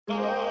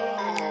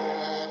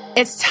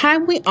It's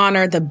time we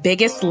honor the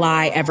biggest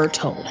lie ever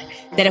told,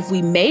 that if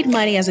we made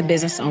money as a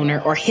business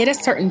owner or hit a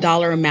certain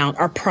dollar amount,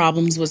 our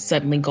problems would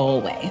suddenly go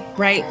away,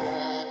 right?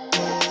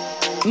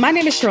 My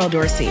name is Sherrell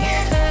Dorsey.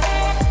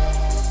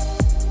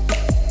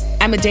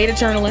 I'm a data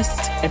journalist,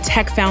 a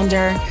tech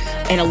founder,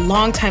 and a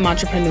longtime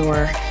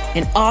entrepreneur,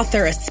 an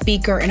author, a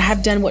speaker, and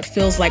I've done what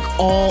feels like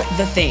all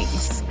the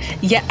things.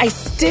 Yet I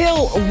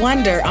still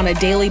wonder on a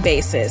daily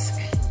basis,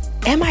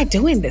 am I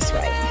doing this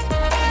right?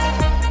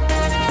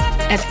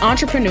 As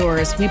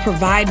entrepreneurs, we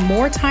provide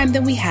more time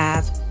than we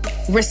have,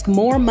 risk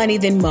more money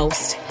than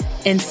most,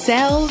 and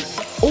sell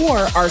or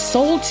are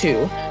sold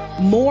to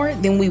more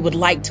than we would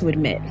like to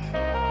admit.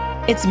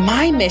 It's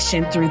my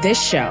mission through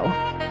this show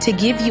to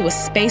give you a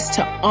space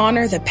to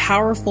honor the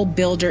powerful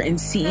builder and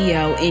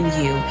CEO in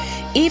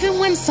you, even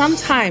when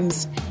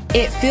sometimes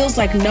it feels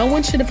like no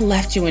one should have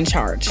left you in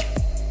charge.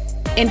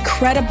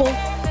 Incredible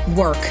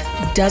work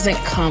doesn't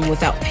come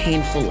without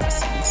painful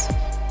lessons.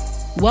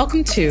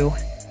 Welcome to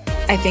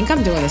I Think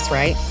I'm Doing This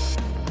Right.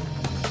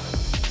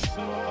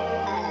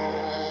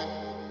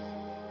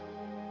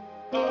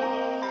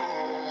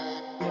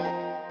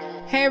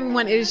 Hey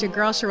everyone, it is your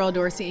girl Sherrell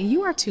Dorsey, and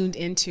you are tuned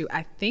into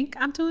I Think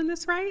I'm Doing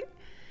This Right.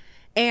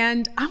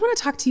 And I want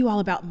to talk to you all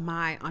about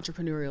my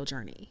entrepreneurial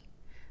journey.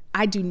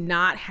 I do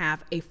not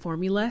have a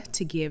formula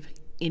to give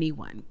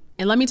anyone.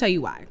 And let me tell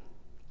you why.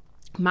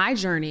 My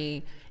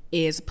journey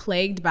is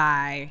plagued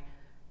by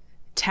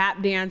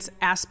tap dance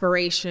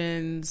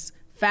aspirations,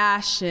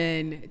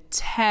 fashion,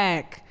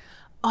 tech,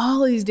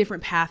 all of these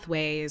different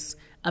pathways,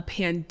 a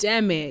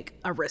pandemic,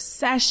 a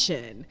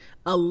recession,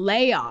 a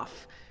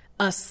layoff,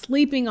 a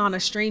sleeping on a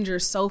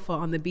stranger's sofa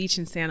on the beach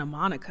in Santa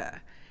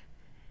Monica.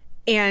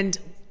 And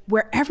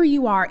wherever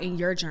you are in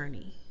your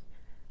journey,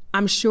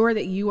 I'm sure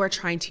that you are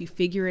trying to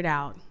figure it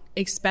out,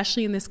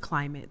 especially in this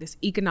climate, this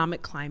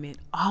economic climate,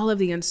 all of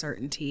the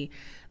uncertainty.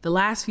 The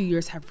last few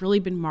years have really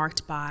been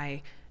marked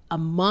by a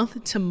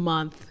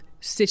month-to-month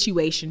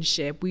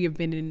situationship. We have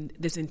been in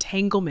this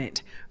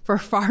entanglement for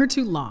far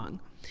too long.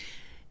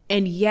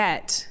 And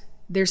yet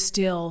there's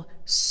still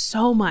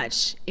so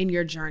much in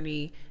your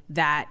journey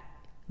that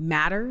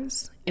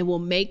matters and will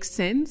make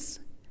sense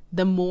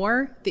the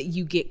more that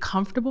you get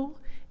comfortable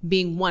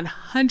being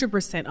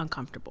 100%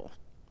 uncomfortable.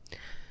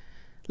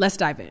 Let's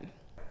dive in.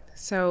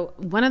 So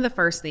one of the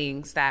first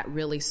things that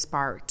really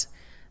sparked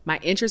my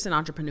interest in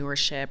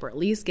entrepreneurship, or at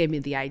least gave me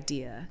the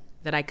idea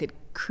that I could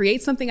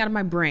create something out of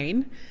my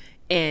brain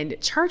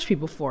and charge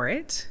people for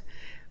it,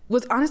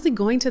 was honestly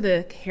going to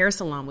the hair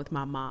salon with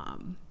my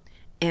mom.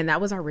 And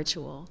that was our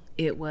ritual.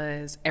 It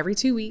was every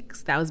 2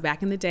 weeks. That was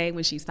back in the day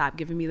when she stopped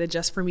giving me the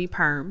just for me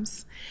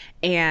perms,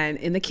 and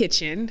in the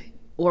kitchen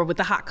or with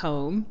the hot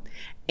comb.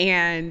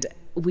 And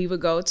we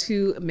would go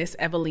to Miss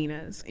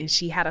Evelina's, and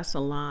she had a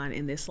salon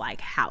in this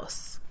like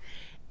house.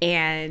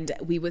 And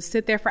we would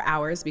sit there for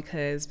hours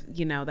because,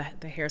 you know,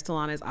 the hair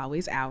salon is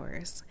always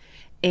hours.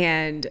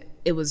 And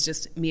it was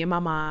just me and my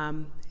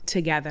mom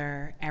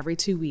together every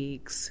 2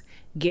 weeks,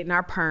 getting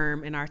our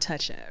perm and our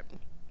touch-up.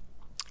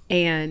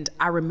 And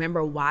I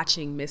remember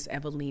watching Miss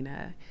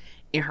Evelina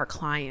and her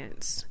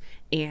clients,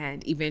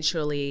 and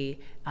eventually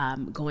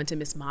going to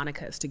Miss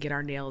Monica's to get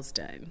our nails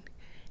done,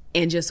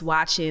 and just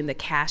watching the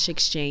cash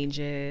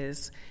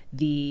exchanges,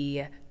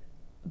 the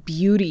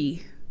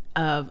beauty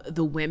of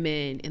the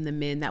women and the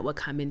men that would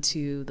come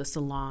into the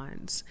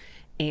salons,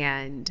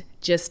 and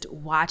just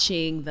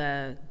watching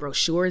the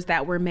brochures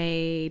that were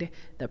made,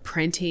 the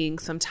printing.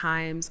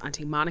 Sometimes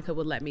Auntie Monica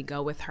would let me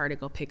go with her to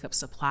go pick up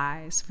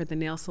supplies for the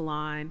nail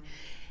salon.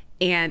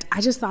 And I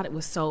just thought it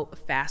was so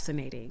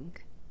fascinating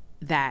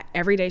that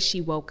every day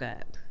she woke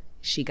up,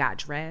 she got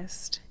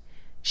dressed,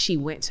 she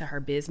went to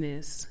her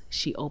business,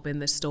 she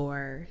opened the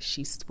store,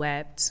 she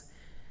swept,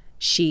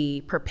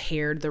 she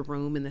prepared the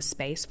room and the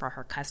space for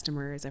her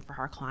customers and for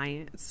her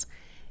clients,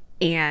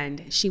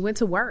 and she went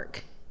to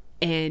work.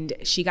 And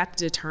she got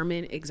to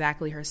determine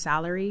exactly her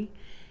salary.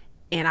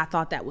 And I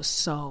thought that was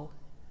so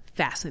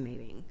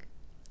fascinating.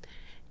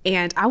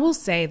 And I will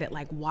say that,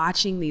 like,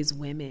 watching these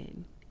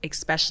women,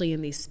 especially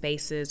in these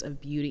spaces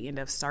of beauty and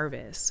of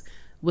service,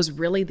 was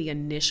really the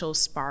initial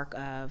spark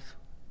of,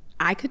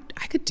 I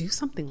could do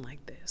something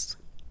like this.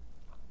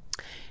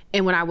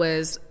 And when I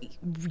was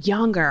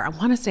younger, I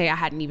want to say I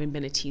hadn't even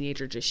been a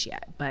teenager just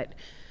yet, but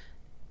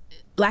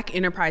Black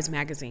Enterprise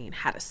Magazine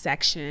had a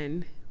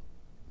section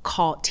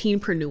called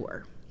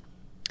Teenpreneur.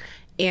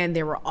 And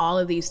there were all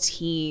of these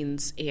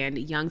teens and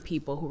young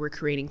people who were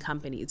creating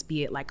companies,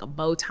 be it like a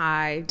bow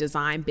tie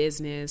design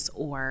business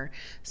or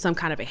some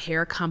kind of a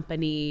hair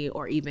company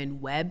or even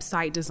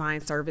website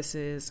design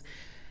services.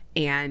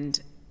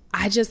 And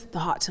I just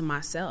thought to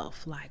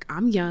myself, like,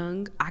 I'm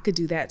young, I could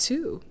do that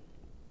too.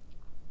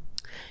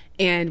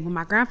 And when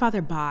my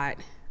grandfather bought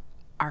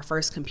our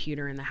first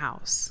computer in the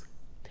house,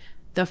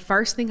 the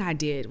first thing I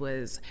did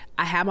was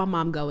I had my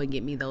mom go and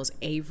get me those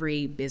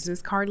Avery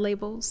business card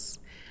labels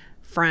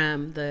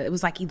from it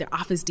was like either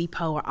Office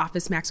Depot or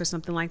Office Max or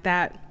something like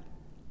that.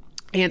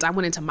 And I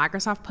went into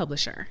Microsoft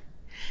Publisher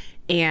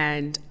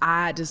and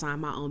I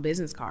designed my own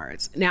business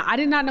cards. Now, I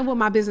did not know what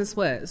my business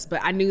was,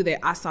 but I knew that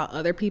I saw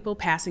other people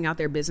passing out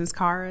their business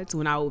cards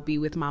when I would be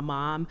with my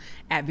mom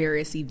at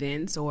various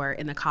events or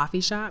in a coffee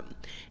shop.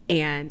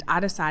 And I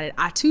decided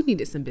I too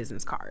needed some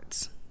business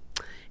cards.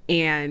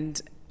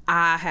 And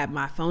I had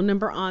my phone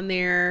number on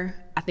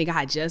there. I think I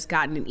had just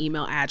gotten an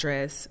email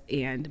address,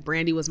 and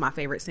Brandy was my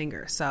favorite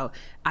singer. So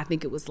I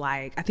think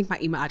my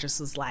email address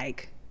was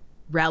like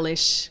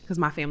Relish, because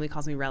my family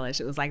calls me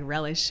Relish. It was like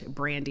Relish,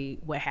 Brandy,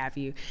 what have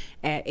you,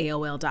 at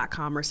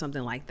AOL.com or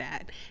something like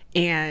that.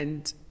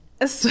 And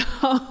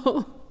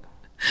so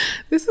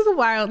this is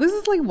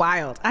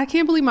wild. I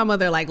can't believe my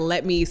mother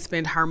let me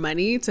spend her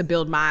money to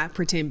build my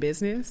pretend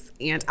business.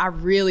 And I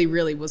really,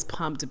 really was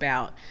pumped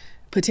about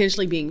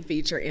potentially being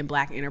featured in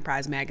Black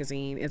Enterprise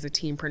magazine as a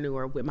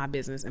teenpreneur with my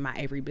business and my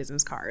Avery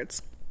business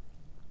cards.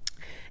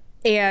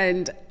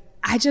 And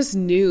I just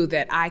knew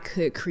that I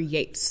could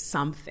create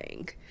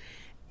something.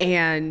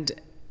 And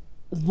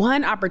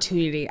one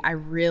opportunity that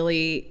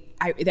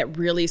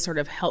really sort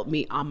of helped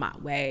me on my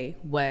way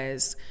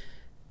was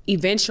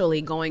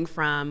eventually going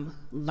from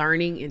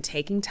learning and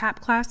taking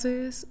tap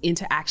classes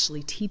into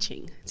actually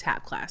teaching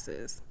tap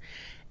classes.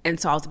 And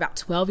so I was about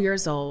 12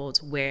 years old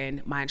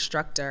when my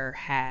instructor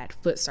had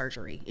foot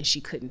surgery and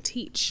she couldn't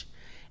teach.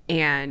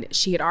 And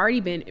she had already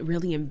been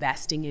really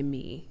investing in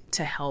me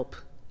to help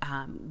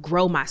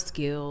grow my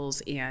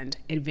skills and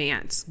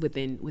advance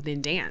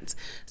within dance.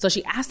 So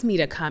she asked me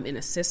to come and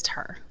assist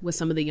her with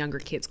some of the younger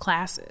kids'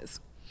 classes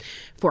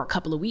for a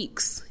couple of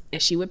weeks, and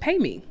she would pay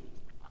me.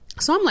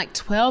 So I'm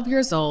 12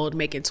 years old,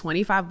 making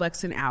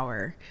 $25 an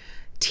hour,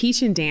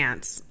 teaching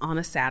dance on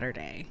a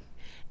Saturday.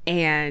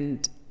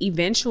 And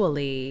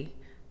eventually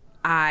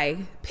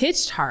I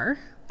pitched her.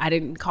 I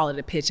didn't call it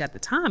a pitch at the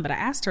time, but I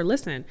asked her,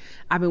 listen,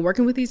 I've been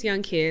working with these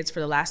young kids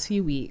for the last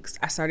few weeks.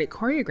 I started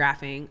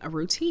choreographing a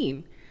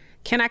routine.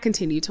 Can I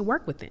continue to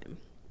work with them?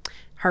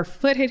 Her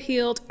foot had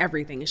healed,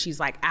 everything. And she's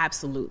like,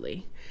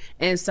 absolutely.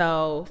 And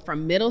so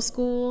from middle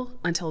school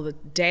until the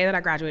day that I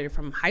graduated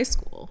from high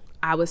school,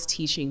 I was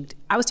teaching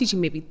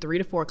maybe 3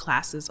 to 4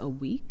 classes a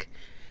week.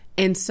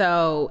 And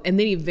then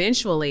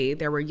eventually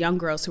there were young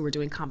girls who were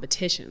doing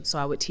competitions. So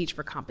I would teach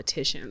for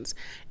competitions,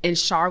 and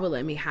Char would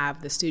let me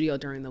have the studio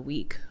during the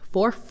week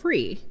for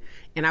free.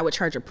 And I would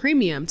charge a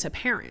premium to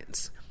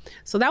parents.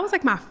 So that was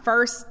my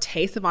first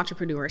taste of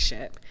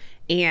entrepreneurship.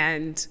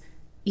 And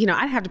I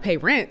didn't have to pay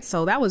rent.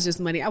 So that was just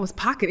money I was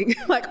pocketing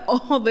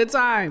all the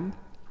time.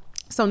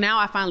 So now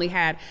I finally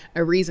had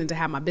a reason to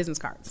have my business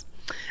cards.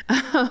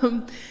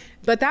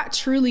 But that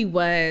truly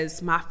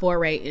was my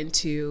foray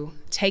into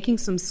taking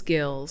some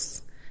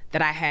skills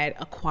that I had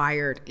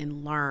acquired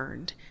and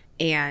learned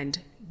and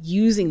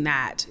using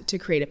that to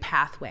create a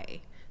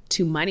pathway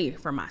to money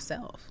for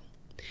myself.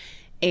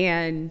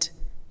 And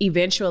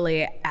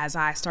eventually, as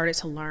I started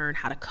to learn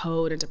how to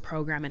code and to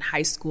program in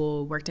high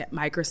school, worked at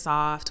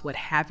Microsoft, what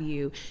have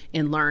you,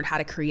 and learned how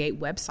to create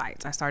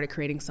websites. I started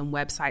creating some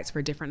websites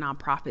for different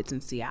nonprofits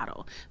in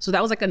Seattle. So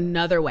that was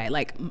another way.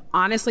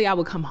 Honestly, I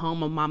would come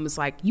home and mom was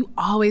like, you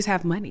always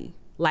have money.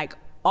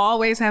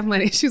 Always have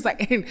money. She was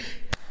like, and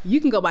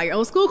you can go buy your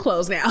own school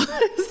clothes now.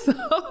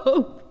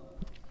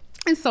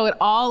 So it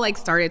all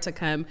started to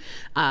come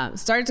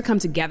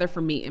together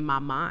for me in my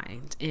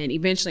mind. And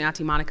eventually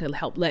Auntie Monica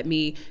let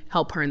me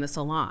help her in the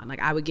salon.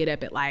 I would get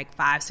up at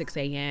 5, 6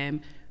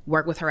 a.m.,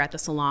 work with her at the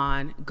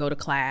salon, go to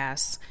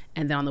class,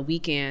 and then on the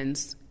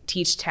weekends,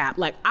 teach tap.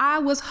 I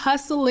was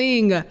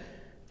hustling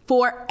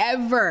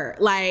forever,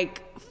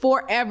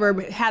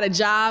 had a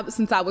job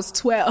since I was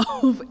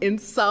 12 in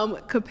some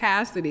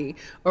capacity,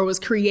 or was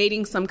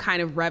creating some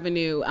kind of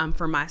revenue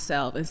for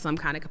myself in some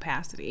kind of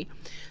capacity.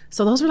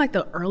 So those were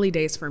the early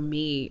days for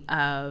me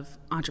of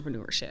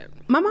entrepreneurship.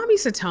 My mom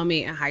used to tell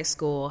me in high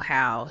school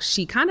how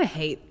she kind of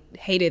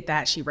hated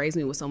that she raised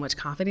me with so much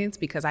confidence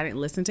because I didn't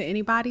listen to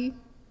anybody.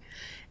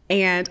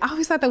 And I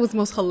always thought that was the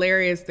most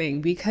hilarious thing,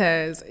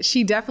 because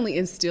she definitely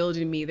instilled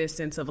in me this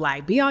sense of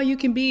be all you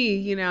can be,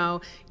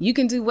 you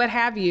can do what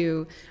have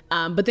you.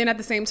 But then at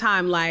the same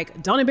time,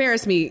 don't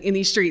embarrass me in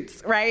these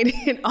streets, right?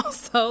 And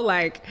also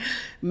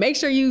make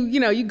sure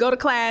you go to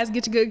class,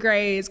 get your good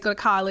grades, go to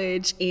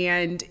college,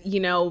 and,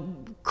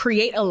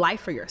 create a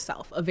life for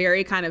yourself, a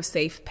very kind of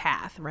safe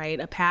path, right?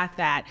 A path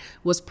that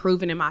was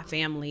proven in my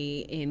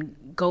family in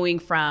going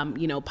from,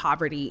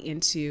 poverty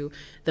into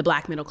the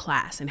Black middle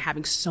class and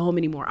having so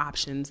many more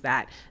options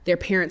that their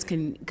parents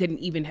couldn't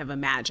even have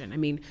imagined. I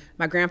mean,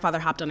 my grandfather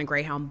hopped on a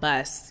Greyhound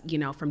bus,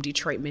 from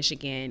Detroit,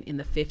 Michigan in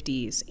the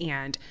 50s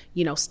and,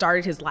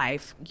 started his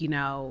life,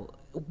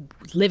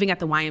 living at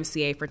the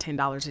YMCA for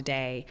 $10 a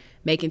day,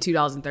 making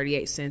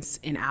 $2.38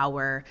 an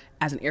hour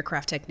as an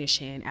aircraft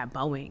technician at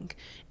Boeing.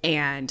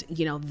 And,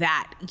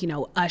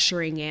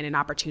 ushering in an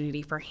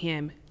opportunity for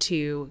him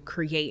to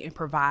create and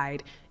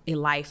provide a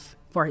life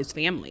for his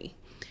family.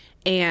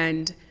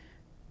 And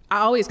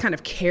I always kind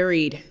of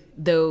carried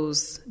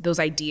those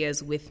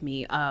ideas with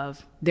me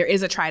of there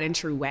is a tried and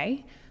true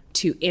way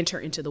to enter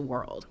into the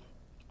world.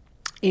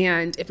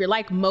 And if you're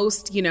like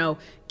most,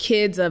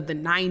 kids of the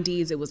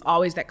 90s, it was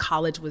always that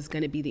college was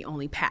going to be the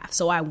only path.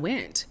 So I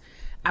went.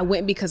 I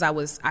went because I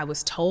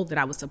was told that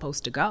I was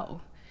supposed to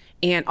go.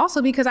 And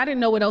also because I didn't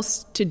know what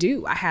else to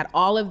do. I had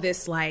all of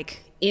this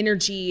like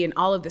energy and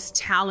all of this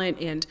talent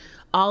and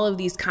all of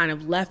these kind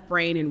of left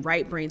brain and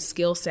right brain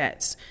skill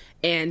sets.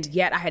 And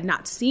yet I had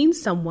not seen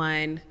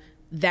someone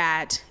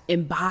that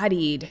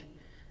embodied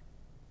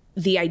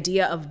the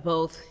idea of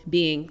both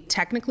being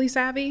technically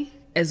savvy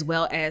as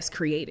well as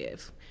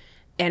creative.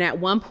 And at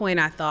one point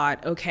I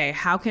thought, okay,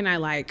 how can I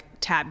like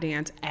tap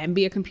dance and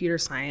be a computer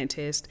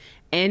scientist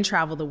and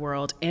travel the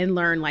world and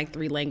learn like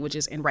 3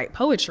 languages and write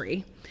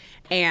poetry?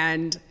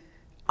 And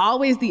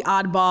always the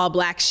oddball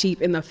black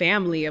sheep in the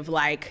family of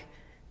like,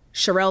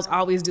 Sherrell's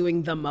always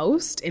doing the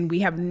most and we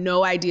have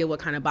no idea what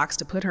kind of box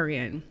to put her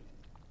in.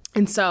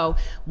 And so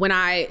when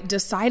I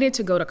decided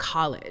to go to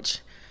college,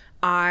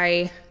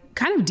 I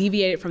kind of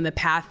deviated from the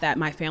path that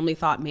my family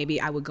thought maybe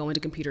I would go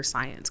into computer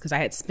science, because I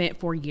had spent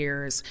 4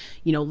 years,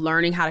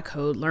 learning how to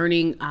code,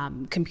 learning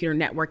computer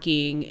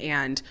networking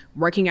and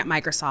working at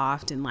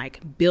Microsoft and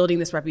like building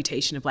this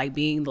reputation of like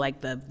being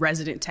like the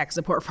resident tech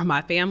support for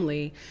my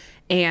family,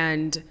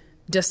 and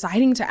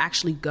deciding to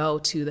actually go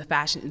to the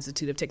Fashion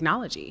Institute of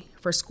Technology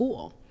for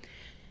school.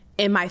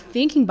 And my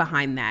thinking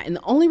behind that, and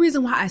the only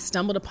reason why I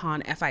stumbled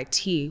upon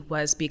FIT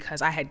was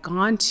because I had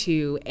gone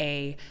to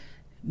a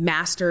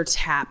master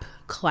tap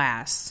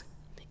class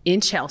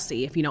in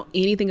Chelsea. If you know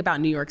anything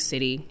about New York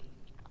City,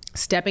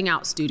 Stepping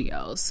Out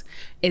Studios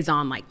is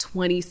on like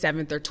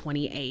 27th or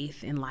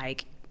 28th and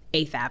like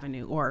 8th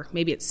Avenue, or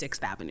maybe it's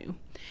 6th Avenue.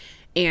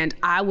 And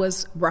I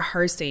was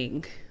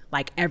rehearsing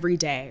like every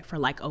day for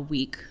like a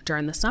week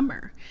during the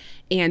summer.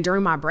 And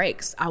during my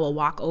breaks, I will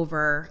walk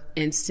over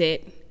and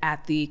sit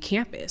at the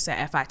campus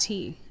at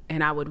FIT,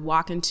 and I would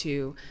walk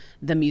into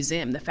the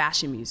museum, the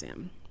fashion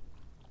museum.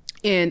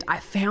 And I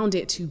found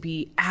it to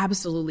be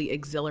absolutely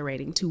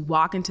exhilarating to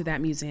walk into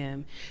that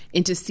museum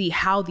and to see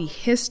how the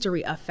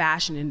history of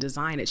fashion and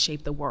design had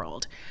shaped the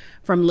world.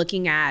 From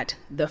looking at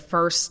the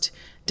first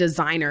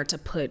designer to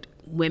put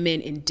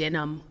women in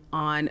denim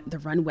on the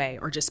runway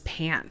or just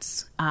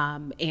pants,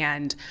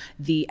 and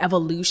the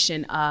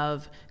evolution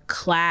of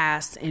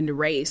class and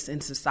race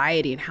and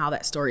society and how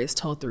that story is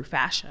told through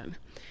fashion.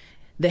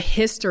 The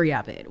history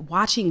of it,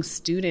 watching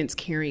students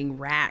carrying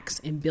racks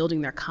and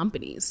building their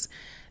companies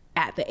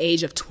at the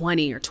age of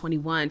 20 or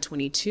 21,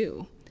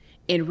 22,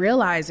 and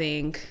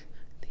realizing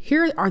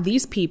here are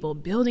these people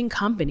building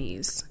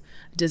companies,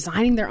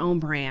 designing their own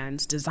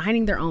brands,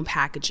 designing their own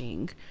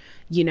packaging.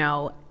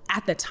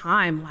 At the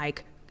time,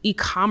 like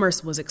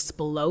e-commerce was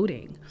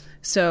exploding.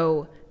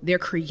 So they're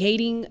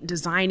creating,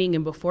 designing,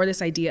 and before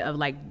this idea of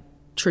like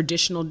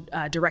traditional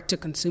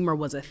direct-to-consumer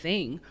was a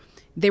thing,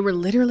 they were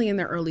literally in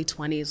their early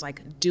 20s,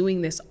 like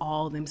doing this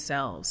all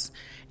themselves.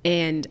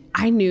 And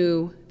I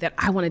knew that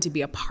I wanted to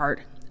be a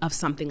part of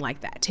something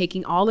like that,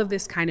 taking all of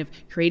this kind of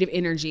creative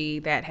energy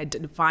that had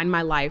defined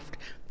my life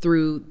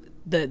through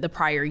the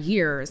prior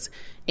years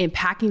and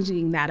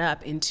packaging that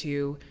up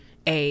into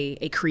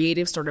a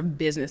creative sort of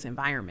business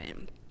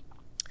environment.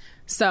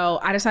 So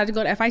I decided to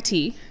go to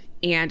FIT,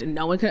 and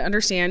no one could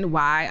understand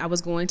why I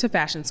was going to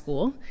fashion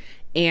school.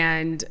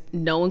 And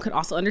no one could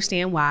also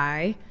understand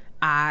why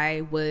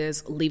I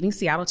was leaving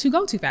Seattle to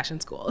go to fashion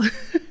school.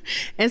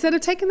 Instead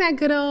of taking that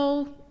good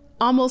old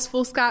almost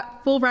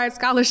full ride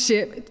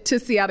scholarship to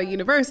Seattle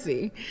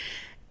University.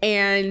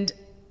 And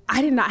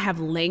I did not have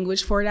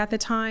language for it at the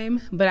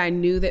time, but I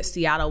knew that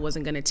Seattle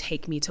wasn't going to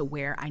take me to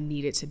where I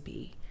needed to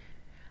be.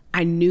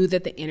 I knew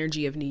that the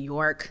energy of New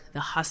York, the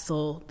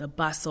hustle, the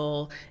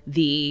bustle,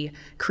 the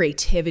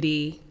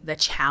creativity, the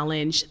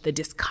challenge, the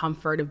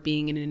discomfort of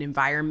being in an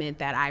environment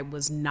that I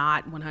was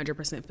not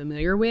 100%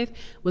 familiar with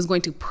was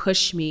going to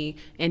push me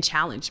and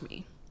challenge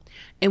me.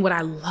 And what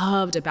I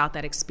loved about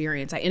that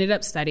experience, I ended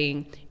up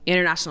studying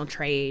international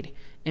trade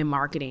and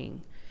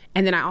marketing.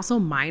 And then I also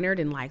minored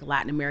in like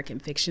Latin American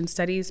fiction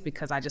studies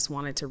because I just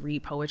wanted to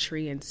read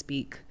poetry and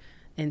speak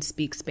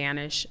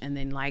Spanish, and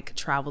then like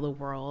travel the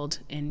world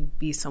and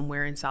be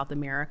somewhere in South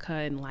America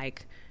and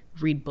like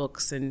read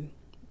books and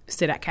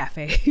sit at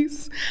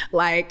cafes,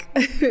 like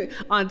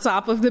on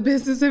top of the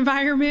business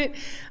environment.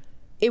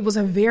 It was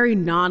a very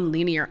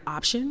non-linear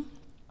option,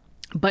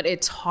 but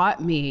it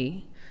taught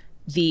me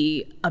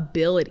the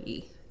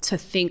ability to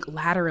think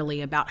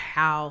laterally about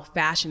how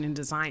fashion and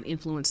design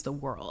influence the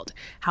world,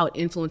 how it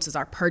influences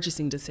our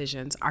purchasing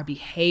decisions, our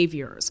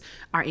behaviors,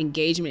 our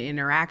engagement and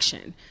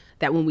interaction.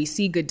 That when we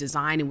see good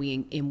design and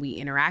we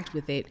interact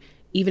with it,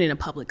 even in a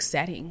public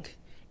setting,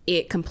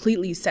 it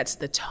completely sets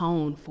the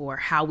tone for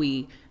how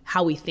we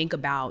think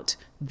about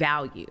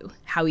value,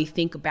 how we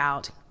think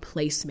about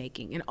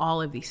placemaking, and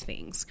all of these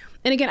things.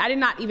 And again, I did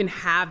not even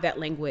have that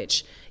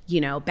language,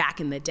 back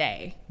in the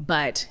day,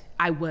 but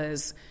I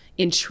was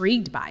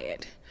intrigued by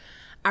it.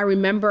 I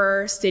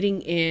remember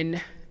sitting in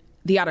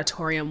the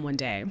auditorium one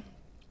day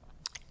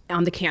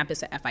on the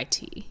campus at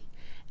FIT,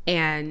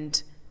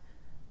 and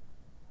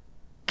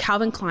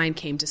Calvin Klein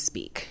came to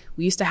speak.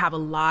 We used to have a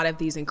lot of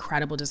these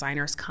incredible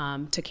designers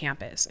come to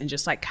campus and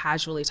just like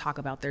casually talk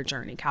about their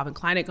journey. Calvin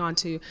Klein had gone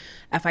to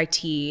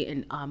FIT,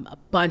 and a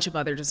bunch of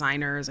other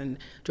designers, and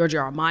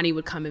Giorgio Armani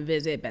would come and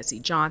visit,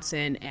 Betsy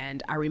Johnson.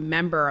 And I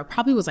remember I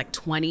probably was like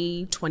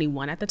 20,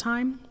 21 at the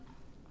time.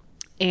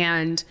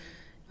 And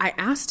I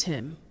asked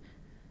him,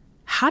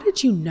 how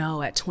did you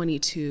know at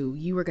 22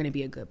 you were going to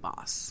be a good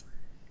boss?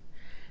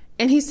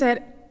 And he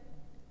said,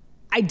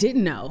 I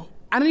didn't know.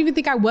 I don't even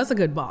think I was a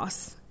good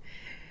boss.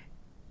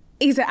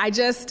 He said, I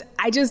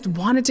just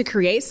wanted to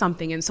create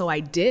something, and so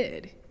I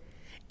did.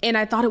 And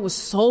I thought it was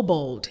so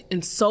bold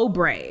and so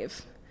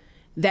brave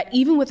that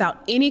even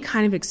without any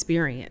kind of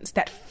experience,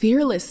 that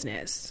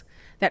fearlessness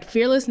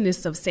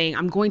of saying,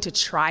 I'm going to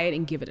try it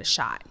and give it a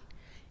shot.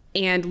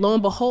 And lo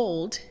and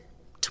behold,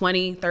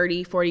 20,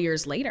 30, 40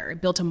 years later,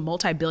 it built a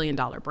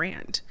multi-billion-dollar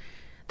brand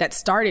that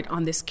started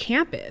on this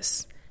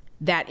campus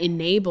that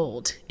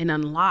enabled and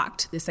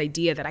unlocked this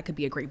idea that I could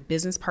be a great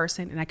business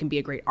person and I can be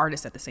a great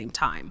artist at the same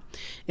time.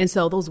 And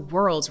so those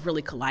worlds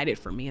really collided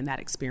for me in that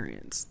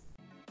experience.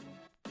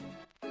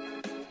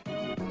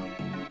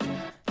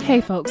 Hey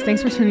folks,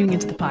 thanks for tuning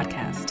into the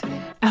podcast.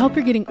 I hope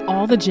you're getting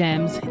all the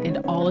gems and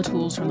all the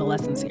tools from the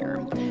lessons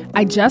here.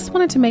 I just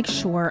wanted to make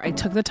sure I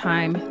took the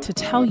time to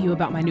tell you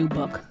about my new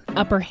book,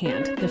 Upper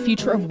Hand, The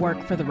Future of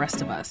Work for the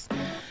Rest of Us.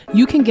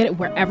 You can get it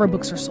wherever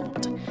books are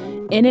sold.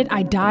 In it,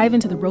 I dive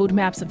into the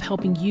roadmaps of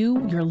helping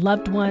you, your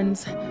loved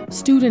ones,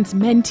 students,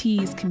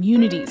 mentees,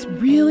 communities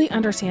really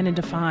understand and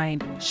define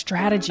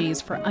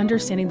strategies for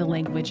understanding the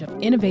language of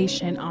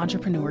innovation,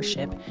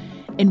 entrepreneurship,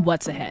 and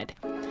what's ahead.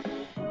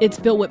 It's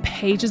built with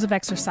pages of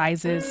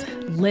exercises,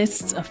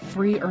 lists of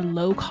free or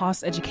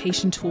low-cost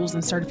education tools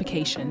and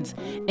certifications,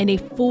 and a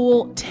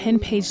full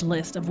 10-page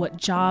list of what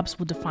jobs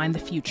will define the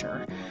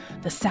future,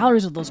 the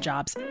salaries of those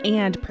jobs,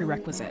 and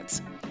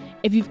prerequisites.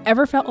 If you've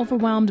ever felt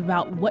overwhelmed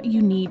about what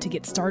you need to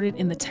get started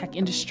in the tech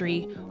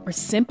industry, or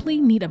simply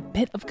need a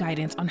bit of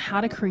guidance on how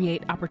to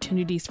create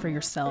opportunities for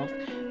yourself,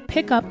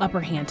 pick up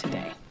Upper Hand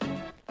today.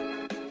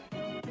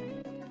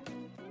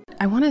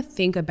 I want to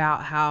think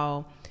about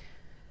how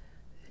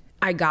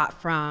I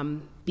got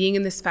from being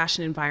in this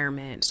fashion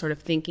environment, sort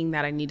of thinking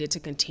that I needed to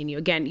continue.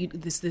 Again,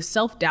 this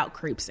self-doubt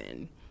creeps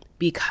in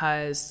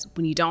because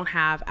when you don't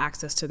have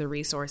access to the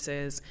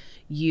resources,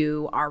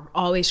 you are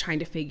always trying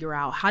to figure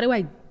out, how do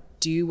I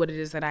do what it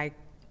is that I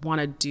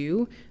want to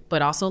do,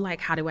 but also like,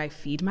 how do I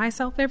feed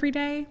myself every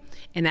day?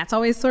 And that's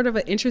always sort of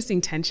an interesting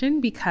tension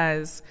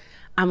because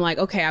I'm like,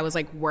 okay, I was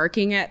like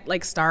working at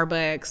like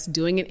Starbucks,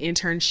 doing an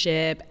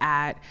internship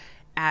at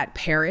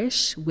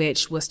Parrish,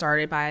 which was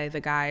started by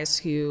the guys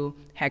who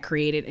had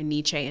created a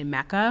Nietzsche and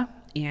Mecca.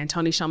 And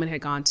Tony Shulman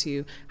had gone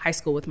to high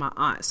school with my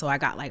aunt. So I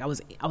got like, I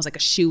was like a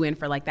shoe-in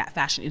for like that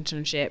fashion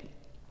internship.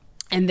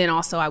 And then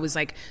also I was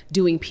like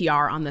doing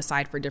PR on the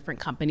side for different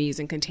companies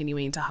and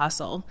continuing to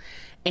hustle.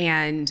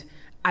 And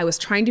I was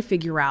trying to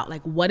figure out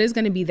like, what is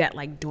going to be that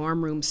like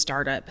dorm room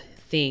startup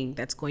thing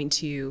that's going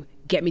to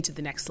get me to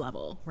the next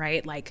level,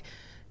 right? Like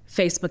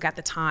Facebook at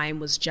the time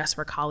was just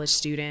for college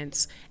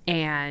students,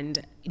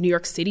 and New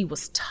York City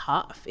was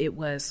tough. It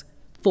was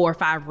 4 or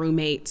 5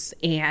 roommates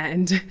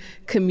and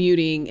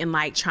commuting and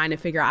like trying to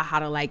figure out how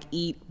to like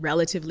eat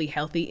relatively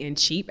healthy and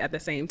cheap at the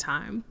same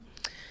time.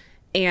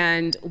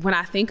 And when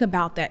I think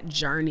about that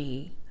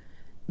journey,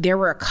 there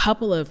were a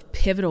couple of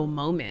pivotal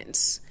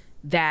moments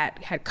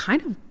that had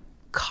kind of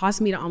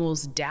caused me to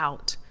almost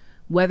doubt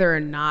whether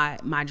or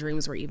not my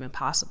dreams were even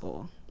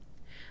possible.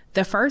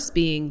 The first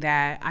being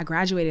that I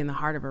graduated in the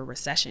heart of a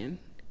recession.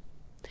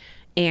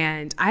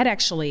 And I had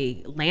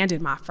actually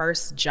landed my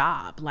first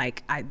job.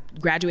 Like I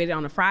graduated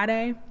on a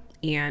Friday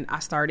and I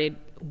started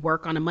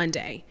work on a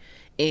Monday.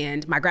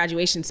 And my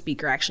graduation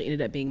speaker actually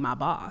ended up being my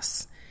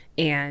boss.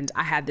 And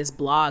I had this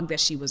blog that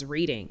she was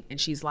reading and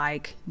she's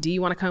like, do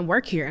you want to come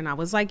work here? And I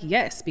was like,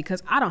 yes,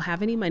 because I don't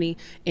have any money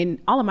and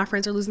all of my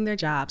friends are losing their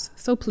jobs.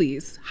 So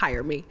please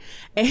hire me.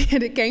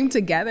 And it came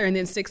together. And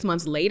then 6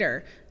 months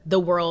later, the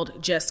world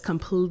just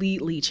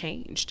completely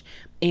changed,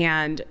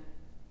 and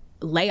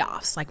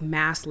layoffs, like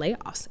mass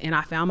layoffs. And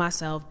I found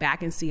myself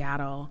back in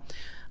Seattle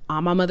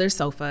on my mother's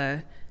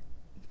sofa,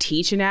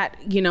 teaching at,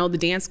 the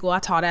dance school I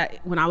taught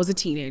at when I was a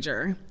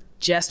teenager,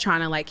 just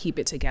trying to like keep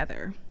it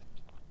together.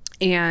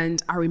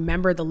 And I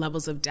remember the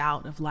levels of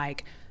doubt of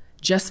like,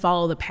 just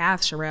follow the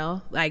path,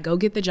 Sherrell, like go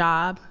get the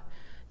job,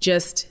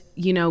 just,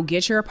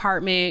 get your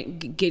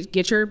apartment,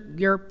 get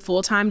your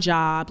full-time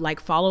job, like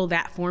follow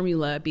that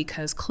formula,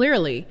 because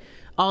clearly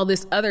all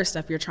this other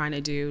stuff you're trying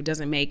to do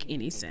doesn't make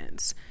any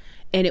sense.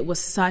 And it was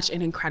such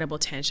an incredible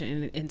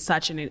tension and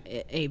such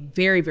a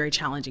very, very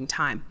challenging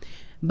time.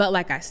 But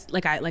like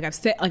I've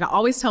said, I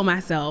always tell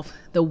myself,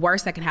 the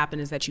worst that can happen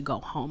is that you go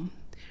home.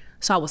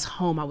 So I was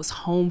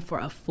home for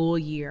a full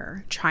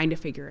year trying to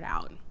figure it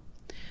out,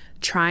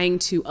 trying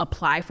to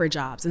apply for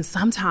jobs. And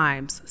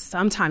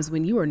sometimes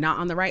when you are not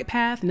on the right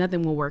path,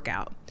 nothing will work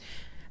out.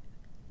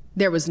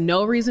 There was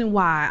no reason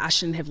why I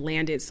shouldn't have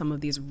landed some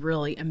of these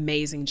really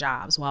amazing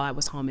jobs while I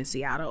was home in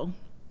Seattle.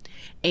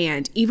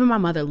 And even my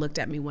mother looked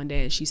at me one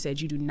day and she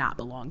said, "You do not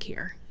belong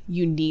here.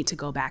 You need to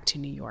go back to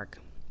New York."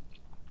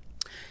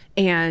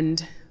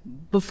 And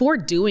before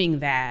doing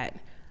that,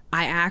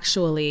 I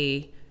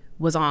actually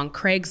was on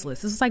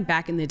Craigslist. This was like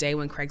back in the day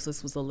when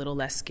Craigslist was a little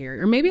less scary,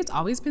 or maybe it's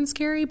always been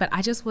scary, but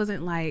I just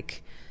wasn't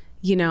like,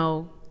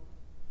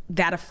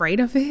 that afraid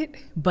of it.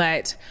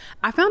 But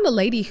I found a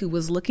lady who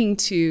was looking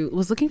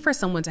for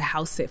someone to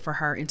house sit for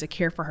her and to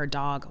care for her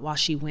dog while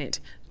she went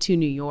to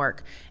New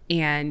York.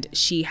 And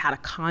she had a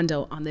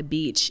condo on the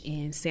beach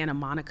in Santa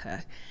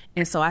Monica.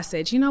 And so I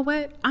said, you know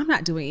what? I'm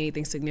not doing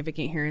anything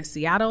significant here in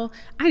Seattle.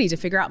 I need to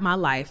figure out my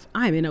life.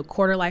 I'm in a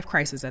quarter life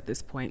crisis at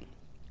this point.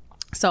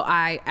 So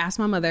I asked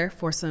my mother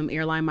for some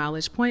airline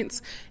mileage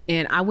points,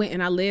 and I went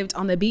and I lived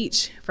on the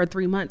beach for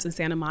 3 months in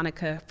Santa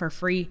Monica for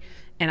free.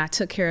 And I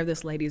took care of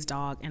this lady's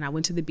dog, and I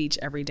went to the beach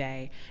every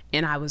day,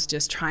 and I was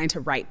just trying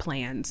to write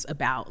plans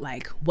about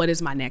like, what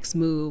is my next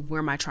move? Where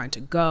am I trying to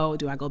go?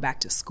 Do I go back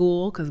to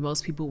school? Because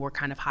most people were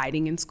kind of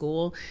hiding in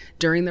school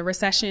during the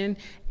recession.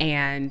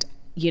 And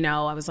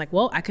I was like,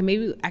 well, I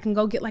can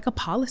go get like a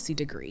policy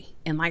degree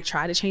and like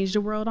try to change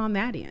the world on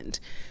that end.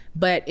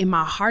 But in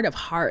my heart of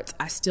hearts,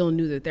 I still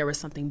knew that there was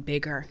something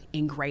bigger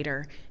and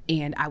greater,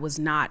 and I was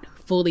not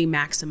fully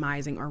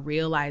maximizing or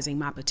realizing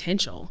my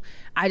potential.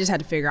 I just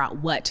had to figure out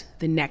what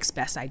the next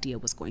best idea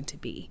was going to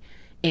be.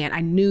 And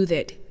I knew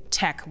that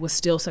tech was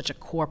still such a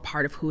core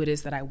part of who it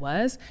is that I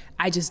was.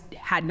 I just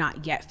had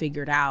not yet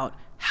figured out,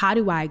 how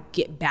do I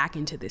get back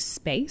into this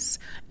space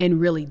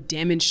and really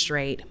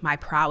demonstrate my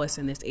prowess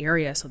in this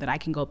area so that I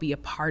can go be a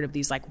part of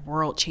these like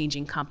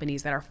world-changing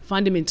companies that are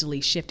fundamentally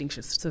shifting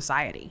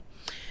society.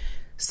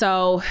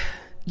 So,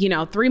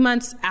 3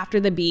 months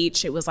after the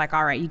beach, it was like,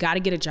 all right, you got to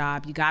get a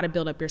job. You got to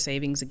build up your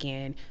savings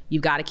again.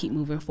 You got to keep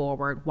moving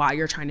forward while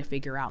you're trying to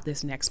figure out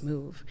this next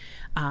move.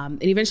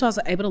 And eventually I was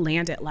able to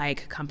land at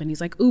like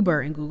companies like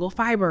Uber and Google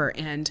Fiber,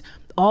 and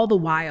all the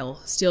while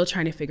still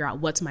trying to figure out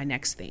what's my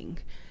next thing.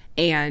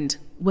 And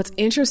what's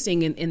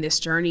interesting in this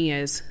journey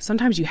is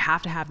sometimes you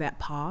have to have that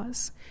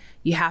pause.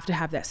 You have to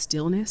have that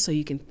stillness so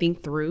you can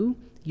think through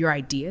your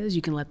ideas.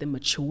 You can let them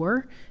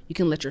mature. You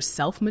can let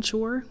yourself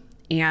mature.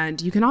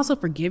 And you can also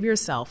forgive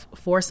yourself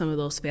for some of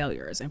those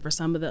failures and for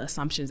some of the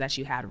assumptions that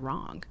you had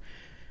wrong.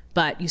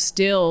 But you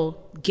still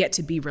get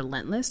to be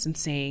relentless in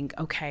saying,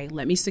 okay,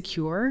 let me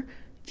secure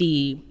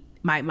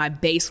my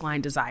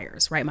baseline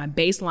desires, right? My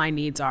baseline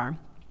needs are,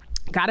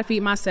 gotta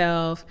feed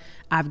myself.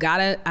 I've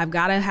gotta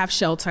have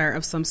shelter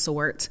of some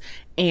sort,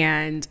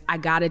 and I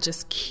gotta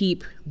just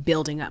keep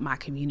building up my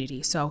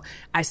community. So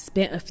I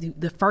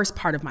spent the first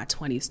part of my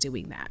 20s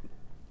doing that.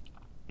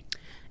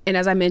 And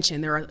as I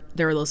mentioned, there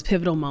were those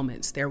pivotal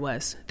moments. There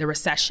was the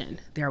recession.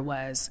 There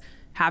was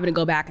having to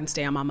go back and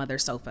stay on my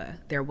mother's sofa.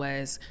 There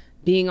was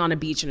being on a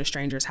beach in a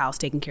stranger's house,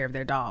 taking care of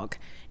their dog,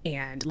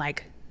 and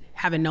like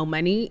having no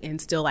money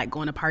and still like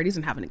going to parties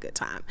and having a good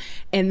time.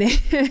 And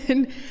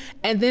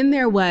then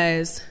there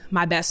was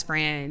my best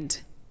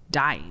friend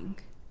dying.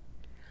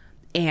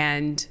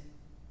 And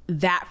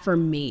that for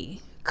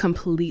me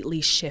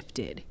completely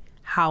shifted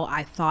how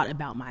I thought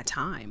about my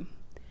time.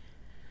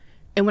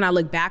 And when I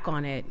look back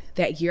on it,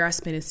 that year I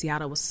spent in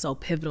Seattle was so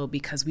pivotal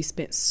because we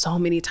spent so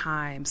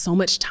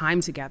much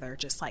time together,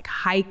 just like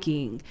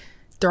hiking,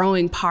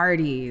 throwing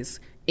parties,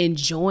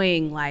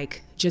 enjoying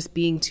like just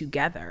being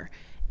together.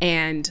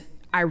 And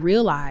I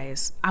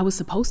realized I was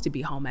supposed to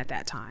be home at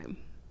that time.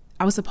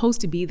 I was supposed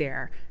to be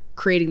there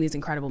creating these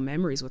incredible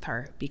memories with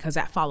her, because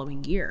that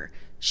following year,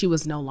 she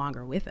was no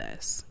longer with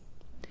us.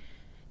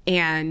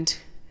 And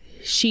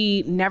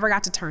she never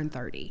got to turn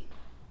 30.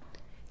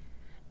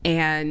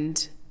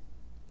 And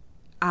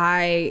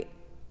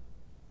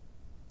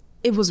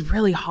it was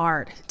really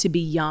hard to be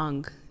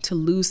young, to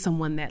lose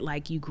someone that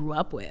like you grew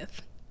up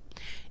with.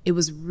 It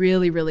was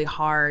really, really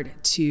hard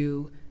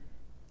to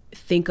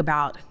think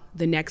about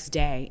the next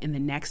day and the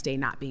next day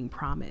not being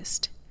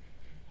promised.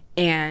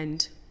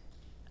 And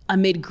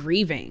amid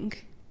grieving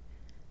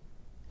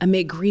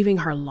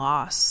her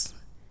loss,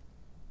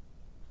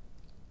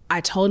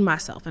 I told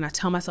myself, and I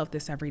tell myself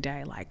this every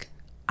day, like,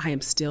 I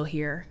am still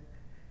here.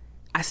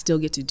 I still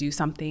get to do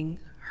something.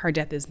 Her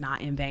death is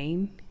not in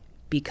vain,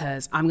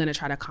 because I'm going to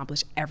try to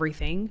accomplish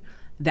everything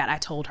that I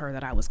told her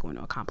that I was going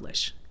to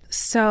accomplish.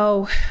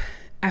 So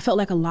I felt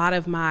like a lot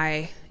of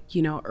my,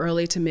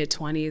 early to mid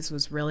 20s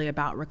was really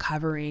about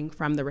recovering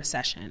from the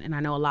recession. And I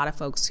know a lot of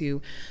folks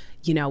who,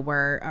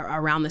 were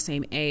around the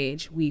same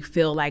age, we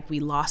feel like we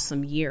lost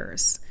some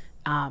years,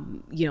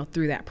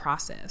 through that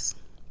process.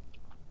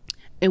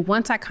 And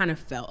once I kind of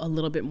felt a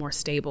little bit more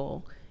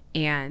stable,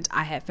 and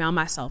I had found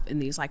myself in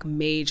these like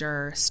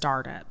major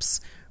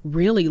startups,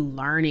 really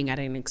learning at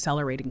an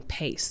accelerating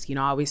pace. I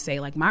always say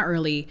like my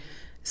early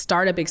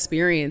startup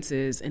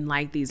experiences in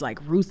like these like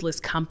ruthless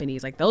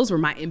companies, like those were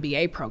my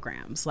MBA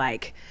programs.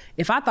 Like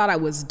if I thought I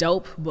was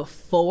dope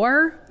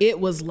before, it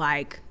was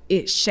like,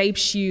 it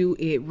shapes you,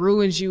 it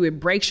ruins you, it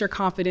breaks your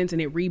confidence,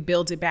 and it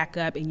rebuilds it back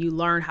up, and you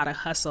learn how to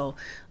hustle.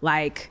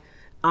 Like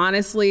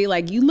honestly,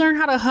 like you learn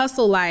how to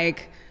hustle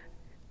like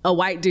a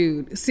white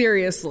dude,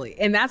 seriously.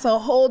 And that's a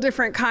whole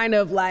different kind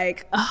of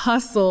like a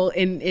hustle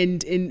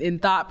in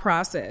thought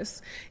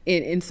process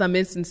in some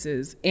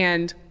instances.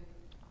 And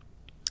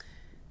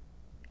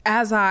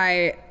as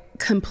I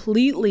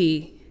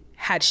completely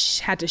had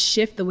to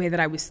shift the way that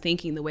I was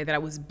thinking, the way that I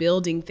was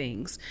building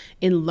things,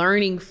 and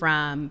learning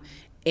from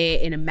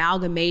an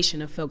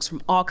amalgamation of folks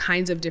from all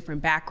kinds of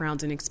different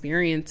backgrounds and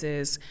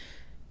experiences,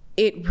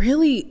 it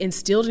really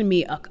instilled in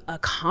me a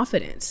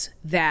confidence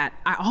that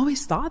I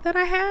always thought that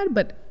I had,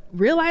 but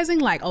realizing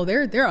like, oh,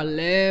 there are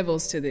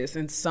levels to this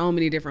in so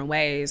many different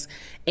ways.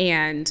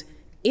 And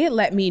it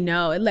let me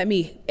know, it let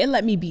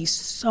me be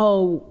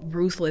so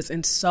ruthless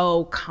and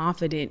so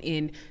confident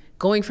in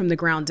going from the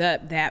ground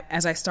up that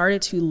as I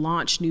started to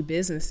launch new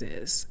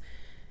businesses,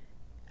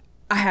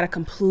 I had a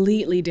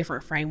completely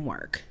different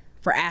framework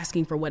for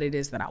asking for what it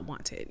is that I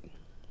wanted.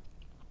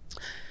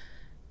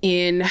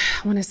 In, I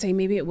want to say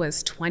maybe it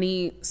was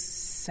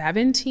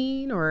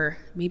 2017 or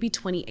maybe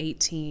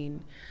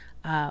 2018,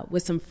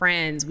 with some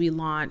friends, we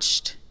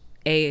launched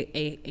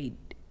it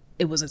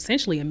was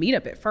essentially a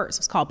meetup at first.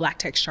 It was called Black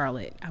Tech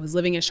Charlotte. I was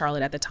living in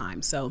Charlotte at the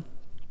time. So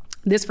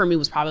this for me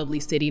was probably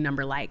city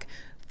number like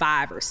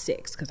 5 or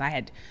 6, because I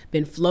had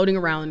been floating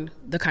around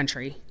the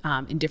country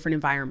in different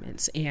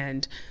environments.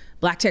 And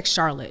Black Tech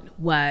Charlotte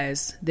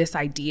was this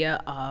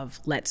idea of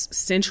let's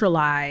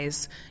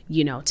centralize,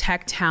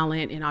 tech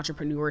talent and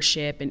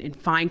entrepreneurship and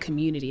find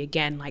community.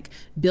 Again, like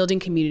building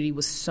community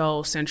was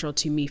so central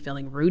to me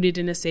feeling rooted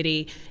in a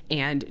city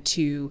and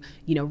to,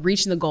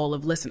 reaching the goal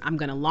of, listen, I'm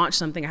going to launch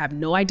something. I have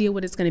no idea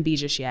what it's going to be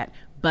just yet,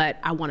 but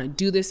I want to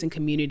do this in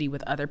community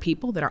with other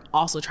people that are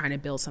also trying to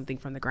build something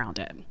from the ground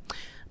up.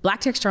 Black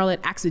Tech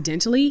Charlotte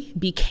accidentally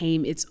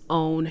became its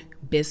own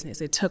business.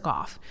 It took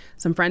off.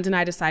 Some friends and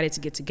I decided to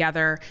get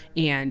together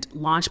and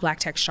launch Black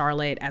Tech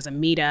Charlotte as a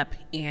meetup.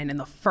 And in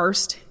the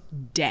first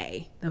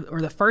day, or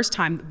the first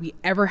time that we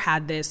ever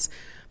had this,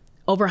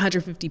 over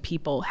 150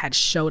 people had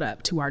showed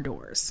up to our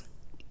doors.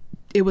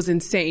 It was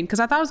insane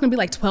because I thought it was gonna be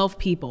like 12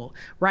 people,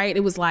 right?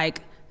 It was like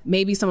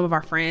maybe some of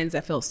our friends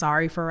that felt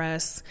sorry for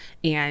us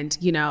and,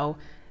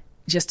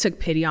 just took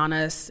pity on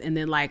us. And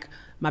then like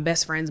my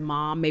best friend's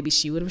mom, maybe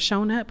she would have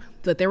shown up,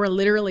 but there were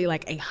literally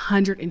like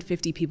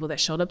 150 people that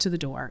showed up to the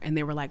door, and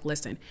they were like,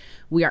 listen,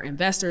 we are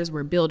investors,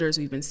 we're builders,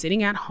 we've been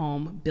sitting at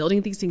home,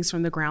 building these things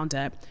from the ground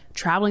up,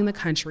 traveling the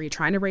country,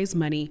 trying to raise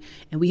money,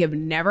 and we have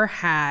never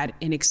had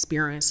an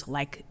experience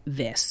like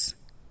this.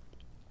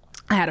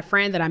 I had a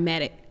friend that I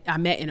met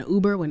in an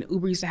Uber when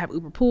Uber used to have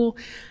Uber Pool.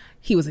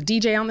 He was a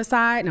DJ on the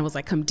side, and I was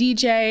like, come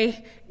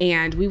DJ.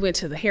 And we went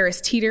to the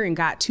Harris Teeter and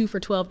got 2 for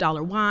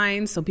 $12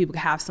 wines so people could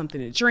have something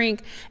to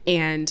drink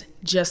and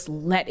just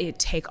let it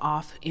take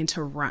off and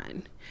to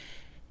run.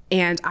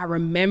 And I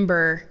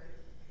remember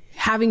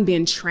having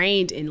been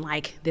trained in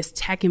like this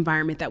tech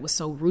environment that was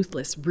so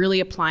ruthless, really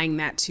applying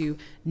that to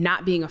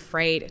not being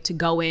afraid to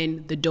go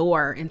in the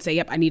door and say,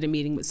 yep, I need a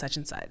meeting with such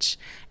and such.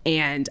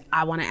 And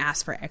I want to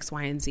ask for X,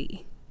 Y, and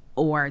Z,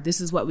 or this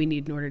is what we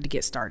need in order to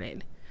get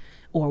started.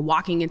 Or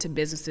walking into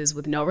businesses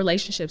with no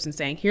relationships and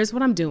saying, here's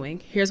what I'm doing,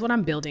 here's what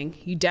I'm building.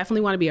 You definitely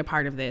want to be a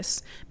part of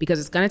this because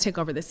it's going to take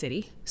over the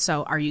city.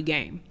 So are you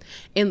game?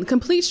 And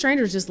complete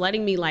strangers just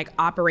letting me like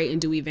operate and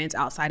do events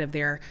outside of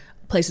their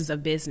places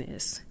of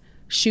business,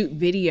 shoot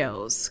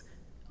videos,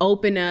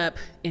 open up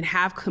and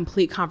have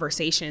complete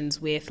conversations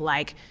with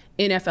like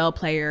NFL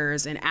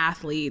players and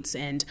athletes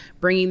and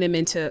bringing them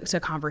into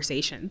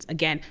conversations.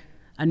 Again,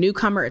 a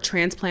newcomer, a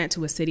transplant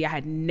to a city I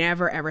had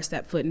never, ever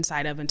stepped foot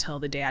inside of until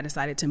the day I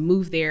decided to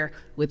move there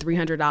with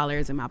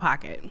 $300 in my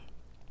pocket.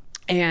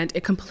 And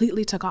it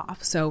completely took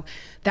off. So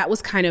that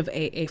was kind of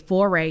a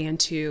foray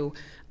into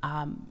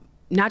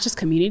not just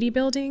community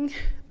building,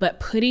 but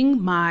putting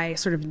my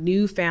sort of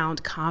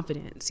newfound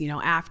confidence,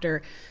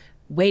 after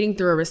wading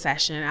through a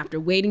recession, after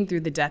wading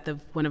through the death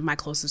of one of my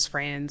closest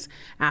friends,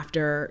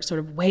 after sort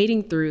of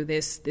wading through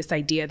this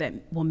idea that,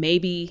 well,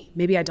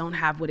 maybe I don't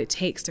have what it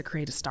takes to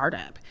create a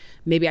startup.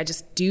 Maybe I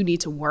just do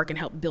need to work and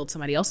help build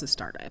somebody else's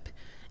startup.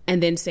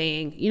 And then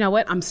saying, you know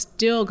what, I'm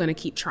still going to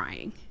keep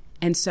trying.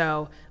 And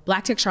so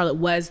Black Tech Charlotte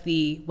was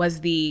the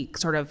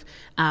sort of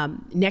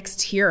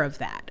next tier of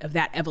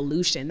that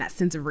evolution, that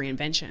sense of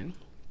reinvention.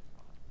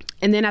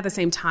 And then at the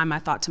same time, I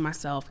thought to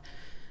myself,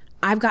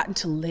 I've gotten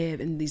to live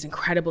in these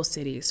incredible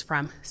cities,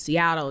 from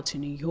Seattle to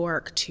New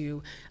York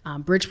to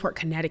Bridgeport,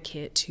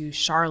 Connecticut to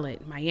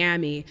Charlotte,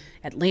 Miami,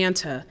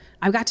 Atlanta.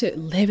 I've got to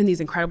live in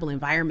these incredible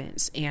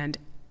environments. And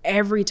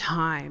every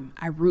time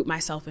I root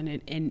myself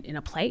in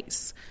a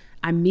place,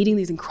 I'm meeting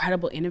these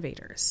incredible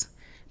innovators.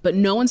 But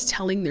no one's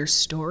telling their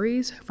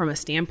stories from a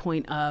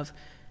standpoint of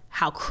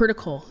how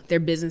critical their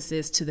business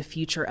is to the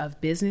future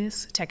of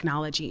business,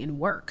 technology, and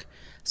work.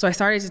 So I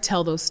started to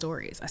tell those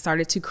stories. I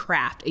started to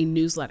craft a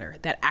newsletter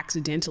that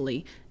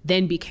accidentally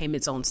then became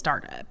its own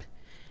startup.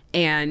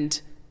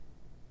 And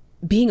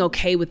being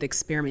okay with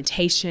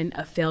experimentation,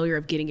 a failure,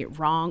 of getting it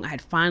wrong, I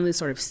had finally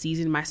sort of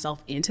seasoned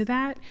myself into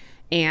that.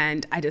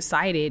 And I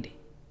decided,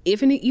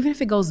 even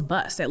if it goes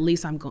bust, at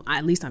least I'm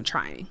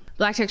trying.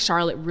 Black Tech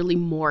Charlotte really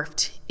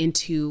morphed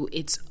into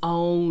its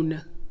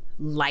own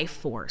life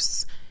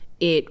force.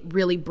 It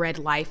really bred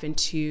life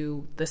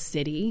into the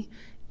city,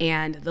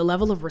 and the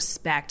level of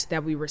respect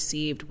that we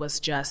received was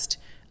just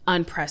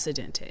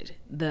unprecedented.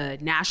 The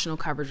national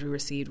coverage we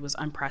received was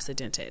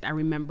unprecedented. I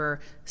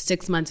remember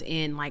 6 months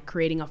in, like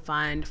creating a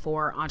fund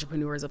for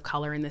entrepreneurs of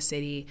color in the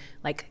city,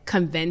 like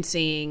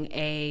convincing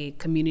a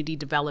community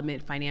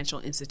development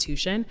financial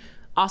institution,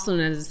 also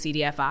known as the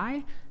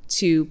CDFI,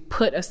 to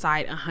put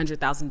aside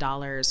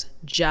 $100,000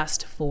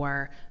 just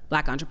for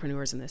Black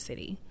entrepreneurs in the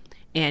city.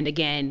 And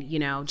again, you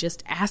know,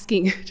 just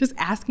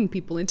asking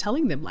people and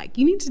telling them like,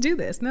 you need to do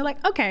this. And they're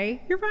like,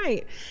 okay, you're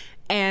right.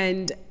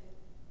 And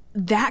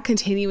that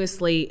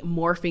continuously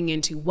morphing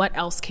into what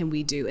else can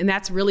we do? And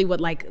that's really what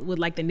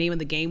the name of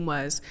the game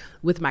was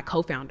with my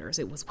co-founders.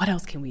 It was, what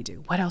else can we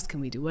do? What else can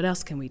we do? What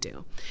else can we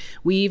do?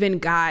 We even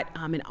got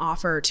an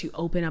offer to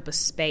open up a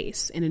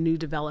space in a new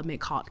development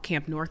called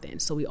Camp North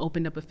End. So we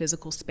opened up a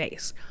physical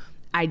space.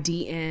 I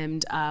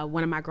DM'd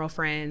one of my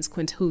girlfriends,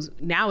 who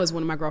now is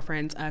one of my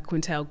girlfriends, I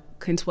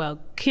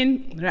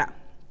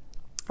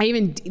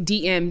even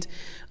DM'd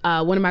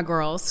one of my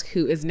girls,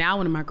 who is now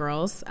one of my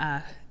girls,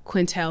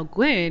 Quintel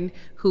Gwynn,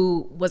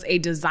 who was a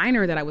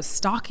designer that I was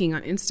stalking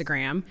on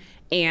Instagram.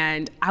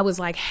 And I was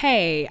like,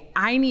 hey,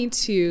 I need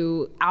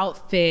to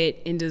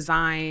outfit and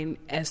design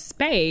a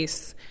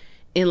space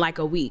in like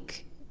a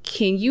week.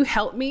 Can you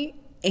help me?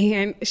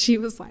 And she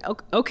was like,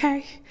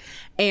 okay.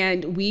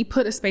 And we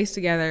put a space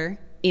together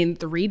in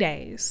 3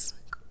 days,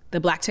 the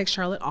Black Tech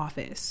Charlotte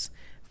office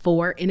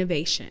for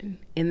innovation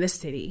in the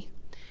city.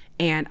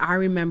 And I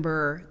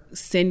remember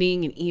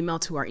sending an email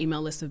to our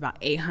email list of about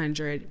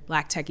 800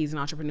 Black techies and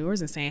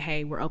entrepreneurs and saying,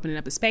 hey, we're opening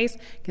up a space.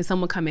 Can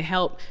someone come and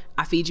help?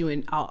 I feed you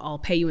and I'll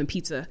pay you in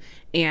pizza.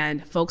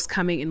 And folks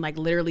coming and like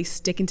literally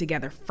sticking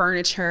together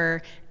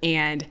furniture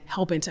and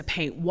helping to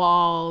paint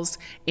walls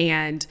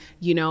and,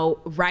 you know,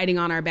 writing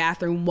on our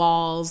bathroom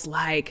walls,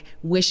 like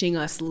wishing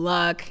us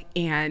luck.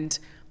 And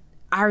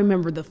I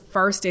remember the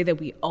first day that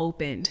we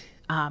opened,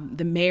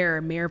 the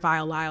Mayor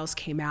Vile Lyles,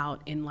 came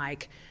out and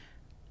like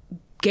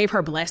gave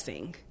her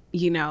blessing,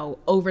 you know,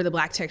 over the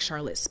Black Tech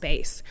Charlotte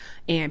space.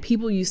 And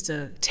people used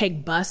to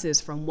take buses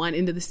from one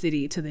end of the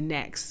city to the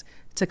next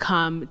to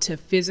come to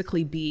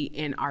physically be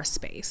in our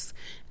space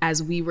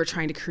as we were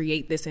trying to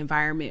create this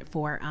environment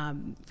for,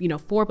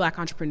 for Black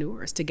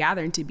entrepreneurs to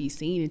gather and to be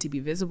seen and to be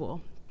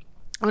visible.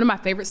 One of my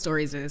favorite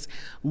stories is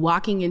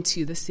walking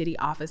into the city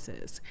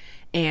offices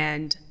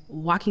and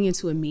walking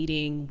into a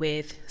meeting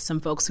with some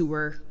folks who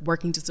were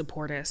working to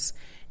support us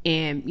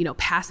and, you know,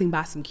 passing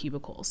by some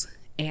cubicles.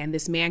 And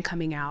this man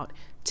coming out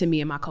to me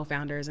and my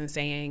co-founders and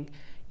saying,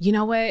 you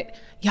know what,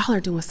 y'all are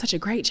doing such a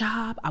great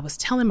job. I was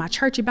telling my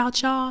church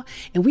about y'all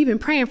and we've been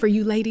praying for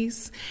you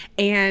ladies.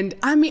 And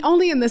I mean,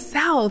 only in the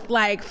South,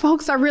 like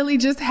folks are really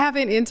just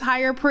having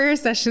entire prayer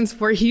sessions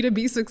for you to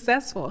be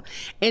successful.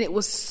 And it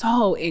was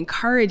so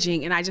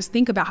encouraging. And I just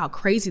think about how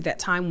crazy that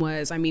time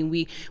was. I mean,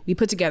 we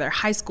put together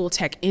high school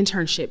tech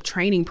internship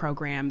training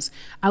programs.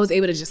 I was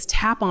able to just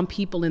tap on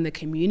people in the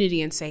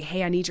community and say,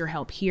 hey, I need your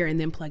help here, and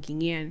then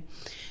plugging in.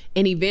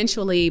 And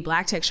eventually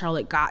Black Tech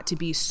Charlotte got to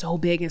be so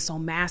big and so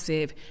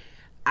massive,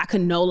 I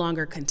could no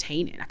longer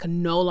contain it. I could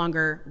no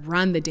longer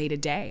run the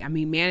day-to-day. I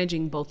mean,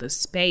 managing both a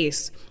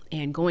space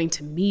and going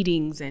to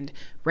meetings and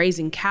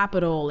raising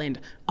capital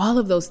and all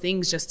of those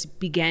things just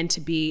began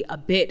to be a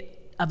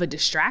bit of a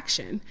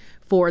distraction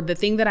for the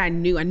thing that I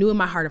knew in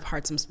my heart of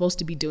hearts, I'm supposed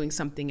to be doing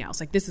something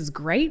else. Like, this is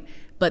great,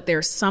 but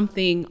there's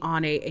something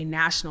on a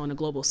national and a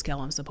global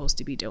scale I'm supposed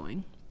to be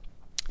doing.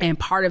 And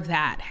part of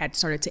that had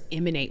started to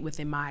emanate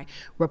within my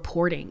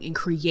reporting and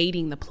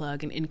creating the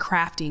plug and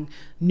crafting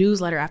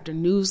newsletter after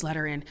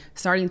newsletter and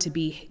starting to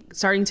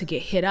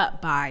get hit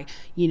up by,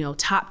 you know,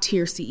 top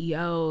tier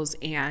CEOs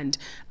and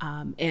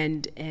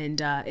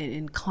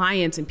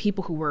clients and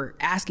people who were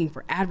asking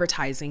for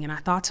advertising. And I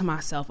thought to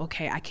myself,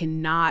 okay, I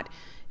cannot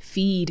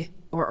feed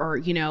or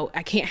you know,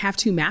 I can't have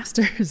two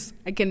masters.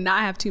 I cannot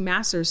have two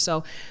masters.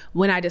 So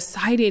when I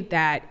decided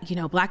that, you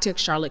know, Black Tech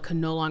Charlotte could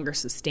no longer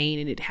sustain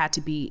and it had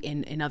to be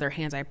in other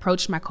hands, I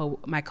approached my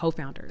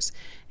co-founders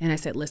and I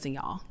said, listen,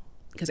 y'all,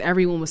 because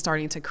everyone was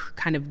starting to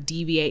kind of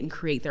deviate and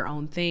create their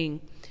own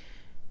thing.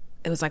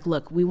 It was like,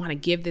 look, we want to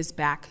give this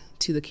back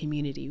to the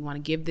community. We want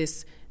to give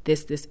this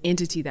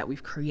entity that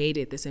we've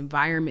created, this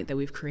environment that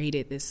we've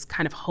created, this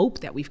kind of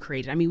hope that we've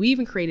created. I mean, we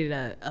even created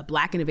a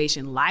Black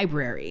innovation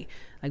library.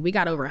 Like, we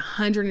got over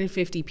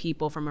 150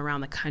 people from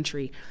around the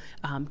country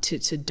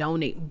to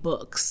donate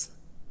books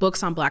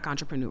on Black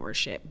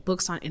entrepreneurship,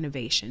 books on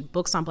innovation,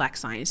 books on Black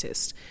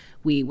scientists.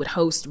 We would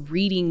host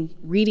reading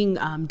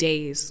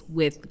days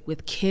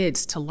with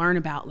kids to learn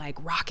about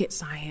like rocket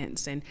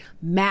science and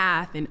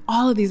math and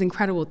all of these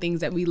incredible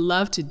things that we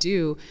love to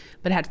do,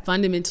 but had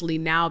fundamentally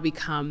now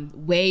become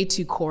way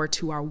too core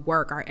to our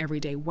work, our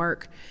everyday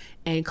work.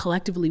 And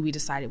collectively, we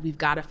decided we've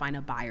got to find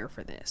a buyer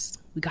for this.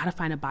 We got to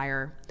find a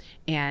buyer.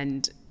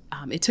 And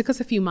it took us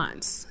a few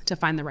months to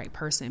find the right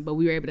person, but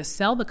we were able to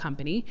sell the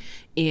company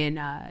in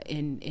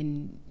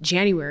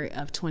January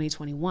of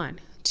 2021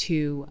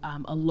 to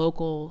a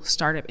local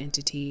startup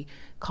entity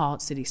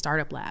called City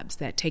Startup Labs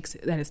that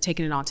has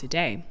taken it on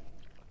today.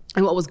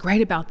 And what was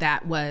great about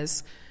that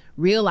was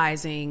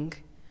realizing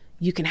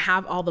you can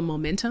have all the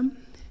momentum,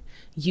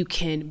 you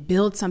can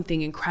build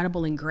something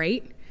incredible and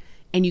great,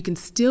 and you can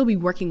still be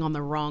working on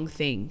the wrong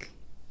thing.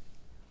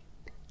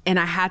 And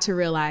I had to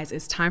realize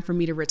it's time for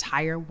me to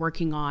retire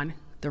working on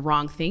the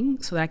wrong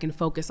thing so that I can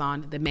focus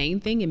on the main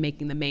thing and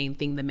making the main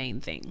thing the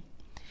main thing.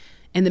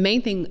 And the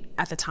main thing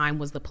at the time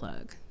was the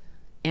plug.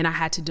 And I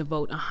had to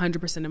devote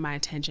 100% of my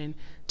attention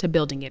to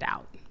building it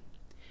out.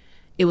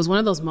 It was one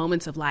of those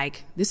moments of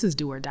like, this is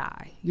do or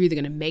die. You're either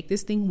going to make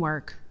this thing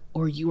work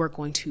or you are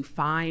going to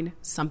find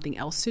something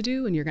else to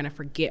do, and you're going to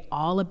forget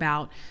all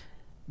about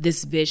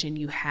this vision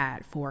you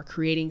had for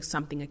creating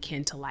something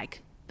akin to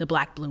like the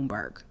Black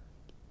Bloomberg.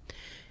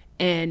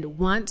 And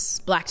once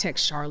Black Tech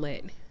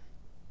Charlotte,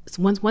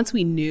 once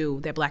we knew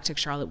that Black Tech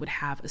Charlotte would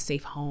have a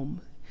safe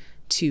home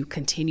to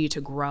continue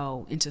to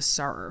grow and to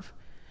serve,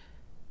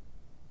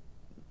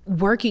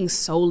 working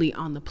solely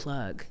on the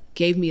plug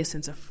gave me a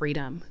sense of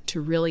freedom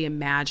to really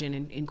imagine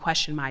and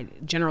question my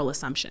general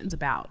assumptions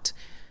about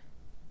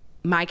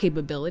my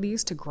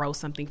capabilities to grow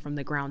something from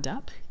the ground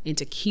up and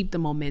to keep the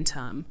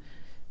momentum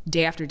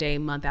day after day,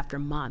 month after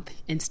month,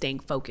 and staying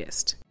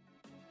focused.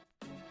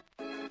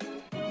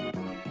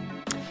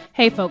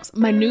 Hey folks,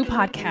 my new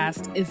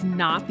podcast is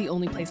not the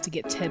only place to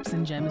get tips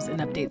and gems and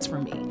updates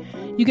from me.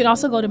 You can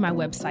also go to my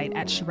website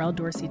at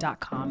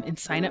sherrelldorsey.com and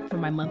sign up for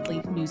my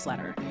monthly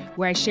newsletter,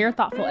 where I share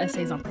thoughtful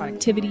essays on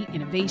productivity,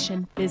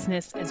 innovation,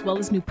 business, as well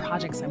as new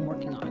projects I'm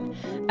working on.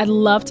 I'd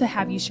love to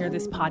have you share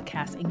this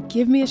podcast and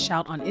give me a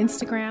shout on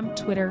Instagram,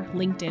 Twitter,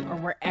 LinkedIn, or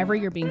wherever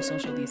you're being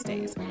social these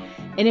days.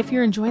 And if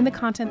you're enjoying the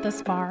content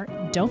thus far,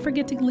 don't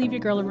forget to leave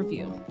your girl a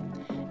review.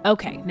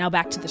 Okay, now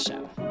back to the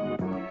show.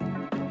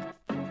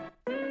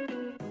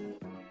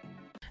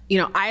 You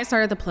know, I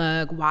started the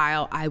plug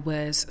while I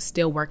was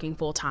still working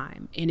full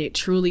time, and it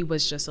truly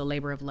was just a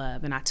labor of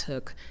love. And I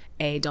took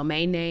a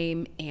domain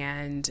name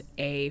and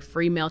a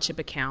free MailChimp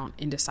account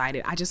and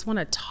decided I just want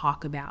to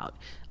talk about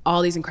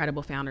all these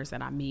incredible founders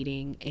that I'm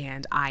meeting,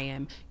 and I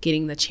am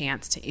getting the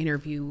chance to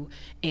interview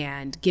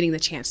and getting the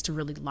chance to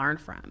really learn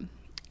from.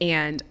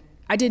 And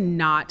I did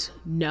not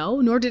know,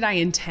 nor did I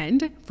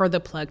intend for the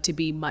plug to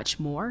be much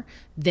more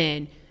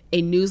than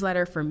a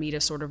newsletter for me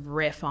to sort of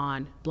riff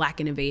on Black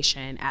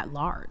innovation at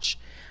large.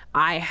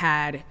 I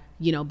had,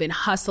 been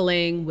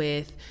hustling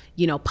with,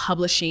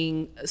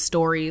 publishing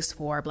stories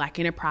for Black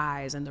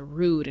Enterprise and The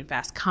Root and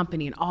Fast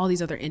Company and all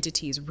these other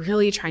entities,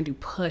 really trying to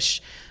push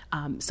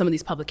some of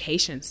these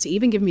publications to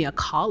even give me a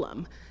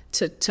column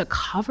to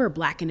cover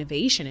Black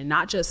innovation and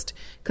not just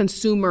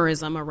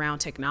consumerism around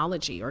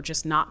technology or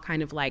just not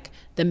kind of like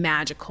the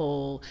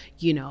magical,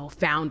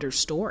 founder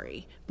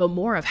story, but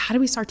more of how do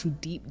we start to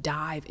deep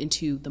dive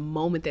into the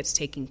moment that's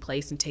taking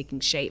place and taking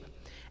shape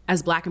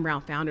as Black and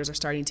brown founders are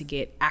starting to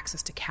get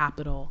access to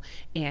capital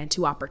and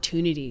to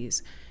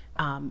opportunities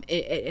at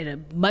a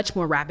much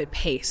more rapid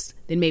pace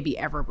than maybe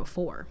ever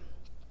before.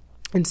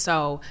 And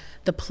so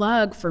the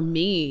plug for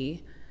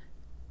me,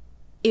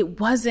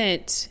 it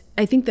wasn't,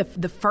 I think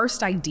the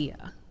first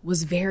idea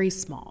was very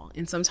small.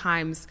 And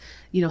sometimes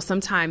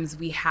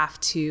we have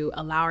to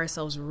allow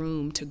ourselves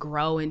room to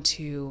grow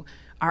into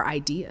our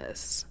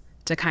ideas,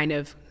 to kind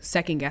of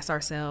second guess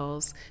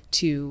ourselves,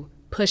 to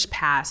push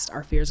past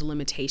our fears and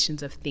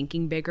limitations of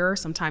thinking bigger.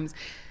 Sometimes,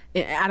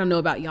 I don't know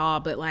about y'all,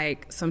 but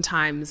like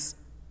sometimes,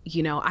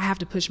 I have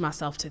to push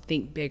myself to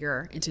think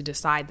bigger and to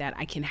decide that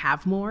I can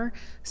have more.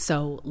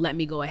 So let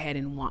me go ahead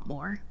and want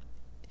more.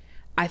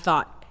 I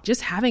thought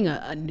just having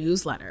a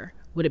newsletter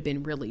would have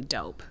been really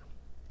dope.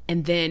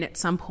 And then at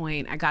some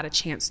point, I got a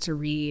chance to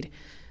read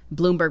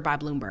Bloomberg by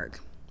Bloomberg,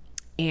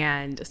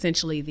 and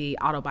essentially the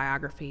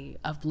autobiography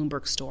of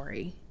Bloomberg's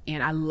story.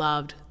 And I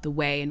loved the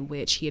way in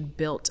which he had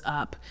built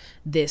up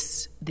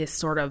this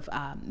sort of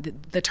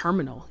the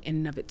terminal in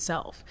and of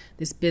itself,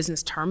 this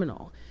business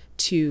terminal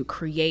to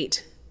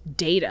create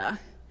data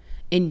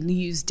and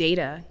use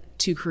data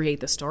to create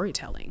the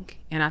storytelling.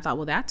 And I thought,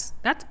 well, that's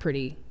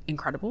pretty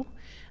incredible.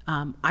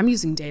 I'm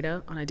using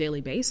data on a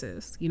daily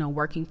basis,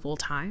 working full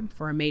time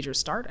for a major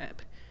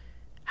startup.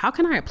 How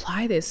can I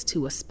apply this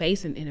to a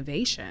space and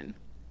innovation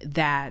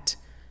that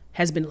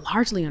has been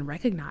largely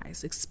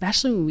unrecognized,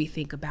 especially when we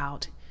think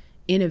about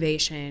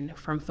innovation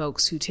from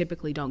folks who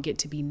typically don't get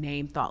to be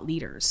named thought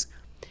leaders?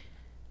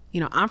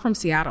 I'm from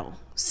Seattle,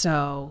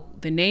 so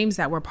the names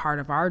that were part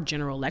of our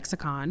general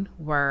lexicon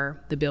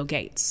were the Bill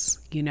Gates,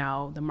 the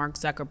Mark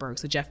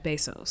Zuckerbergs, the Jeff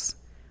Bezos.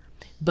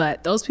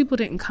 But those people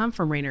didn't come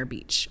from Rainier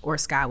Beach or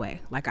Skyway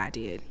like I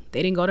did.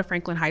 They didn't go to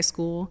Franklin High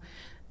School,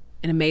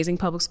 an amazing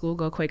public school,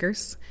 go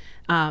Quakers.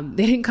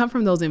 They didn't come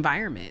from those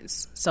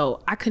environments.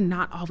 So I could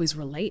not always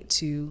relate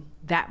to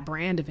that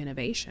brand of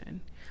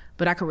innovation.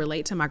 But I could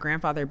relate to my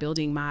grandfather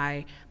building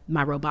my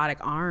robotic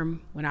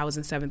arm when I was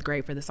in 7th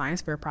grade for the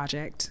Science Fair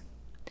project.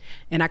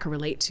 And I could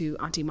relate to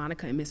Auntie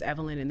Monica and Miss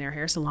Evelyn in their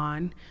hair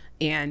salon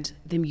and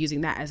them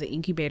using that as an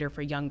incubator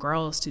for young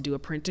girls to do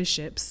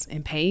apprenticeships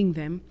and paying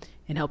them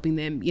and helping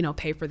them,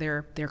 pay for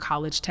their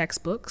college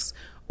textbooks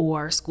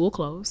or school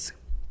clothes.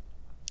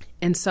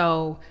 And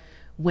so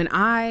when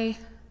I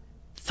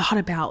thought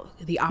about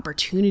the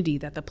opportunity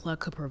that the plug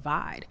could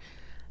provide,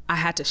 I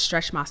had to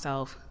stretch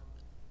myself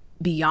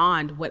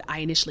beyond what I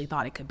initially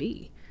thought it could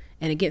be.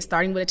 And again,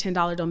 starting with a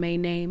 $10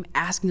 domain name,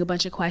 asking a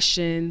bunch of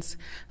questions,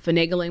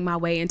 finagling my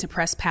way into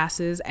press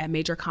passes at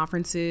major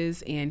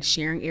conferences and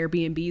sharing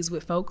Airbnbs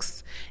with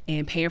folks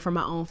and paying for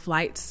my own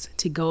flights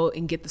to go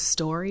and get the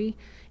story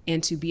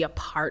and to be a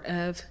part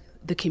of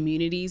the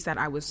communities that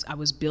I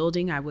was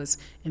building, I was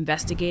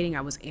investigating,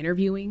 I was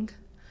interviewing.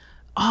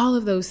 All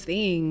of those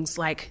things,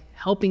 like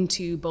helping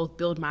to both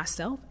build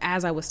myself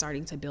as I was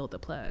starting to build the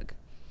plug.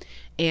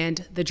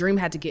 And the dream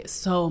had to get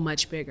so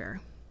much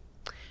bigger.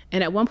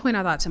 And at one point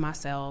I thought to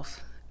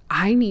myself,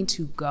 I need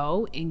to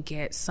go and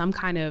get some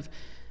kind of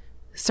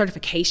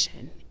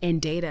certification in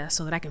data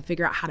so that I can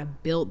figure out how to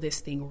build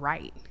this thing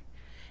right.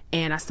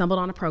 And I stumbled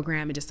on a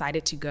program and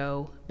decided to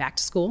go back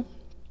to school.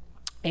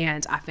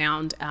 And I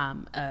found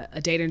a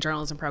data and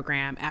journalism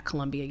program at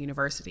Columbia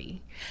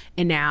University.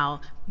 And now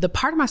the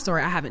part of my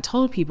story I haven't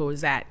told people is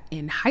that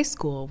in high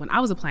school, when I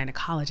was applying to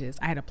colleges,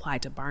 I had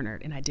applied to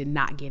Barnard and I did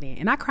not get in.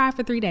 And I cried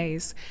for 3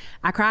 days.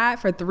 I cried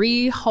for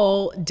 3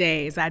 whole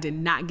days. I did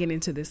not get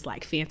into this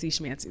like fancy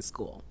schmancy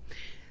school.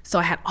 So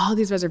I had all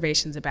these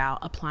reservations about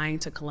applying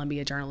to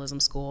Columbia Journalism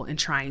School and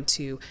trying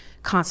to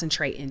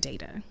concentrate in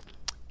data.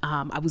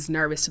 I was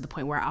nervous to the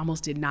point where I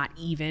almost did not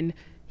even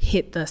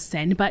hit the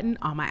send button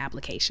on my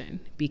application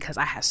because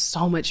I had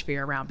so much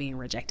fear around being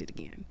rejected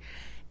again.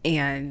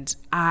 And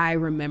I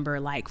remember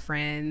like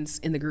friends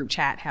in the group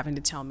chat having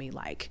to tell me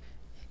like,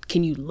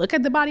 can you look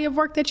at the body of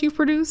work that you've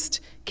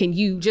produced? Can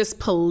you just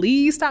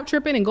please stop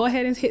tripping and go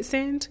ahead and hit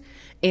send?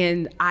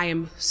 And I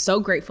am so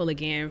grateful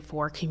again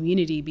for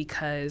community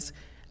because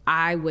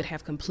I would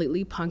have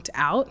completely punked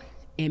out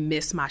and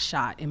missed my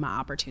shot in my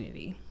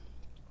opportunity.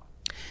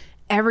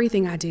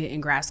 Everything I did in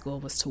grad school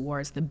was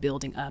towards the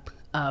building up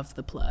of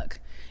the plug.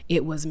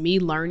 It was me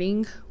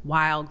learning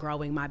while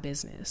growing my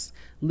business,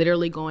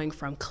 literally going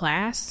from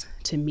class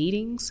to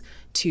meetings,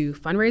 to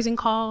fundraising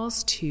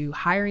calls, to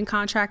hiring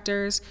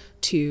contractors,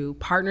 to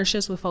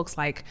partnerships with folks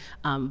like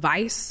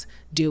Vice,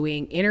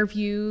 doing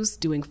interviews,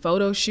 doing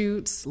photo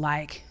shoots.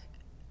 Like,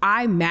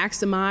 I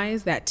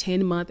maximized that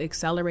 10-month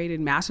accelerated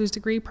master's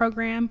degree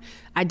program.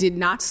 I did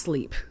not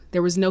sleep.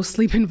 There was no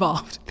sleep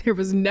involved. There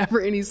was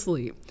never any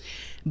sleep.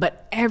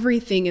 But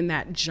everything in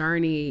that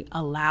journey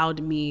allowed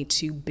me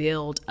to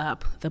build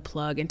up the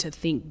plug and to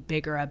think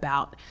bigger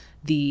about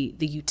the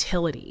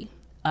utility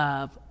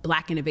of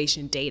Black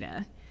innovation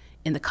data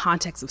in the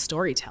context of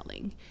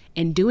storytelling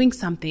and doing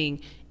something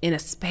in a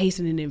space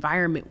and an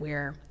environment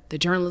where the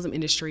journalism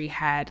industry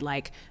had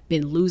like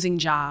been losing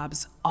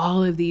jobs.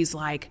 All of these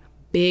like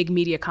big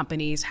media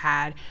companies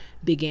had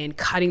began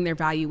cutting their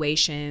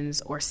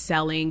valuations or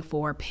selling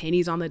for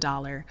pennies on the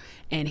dollar.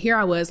 And here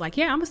I was like,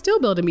 yeah, I'm gonna still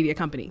build a media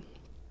company.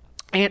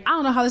 And I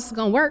don't know how this is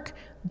gonna work,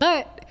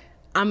 but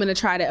I'm gonna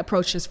try to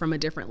approach this from a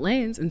different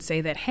lens and say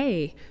that,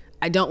 hey,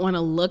 I don't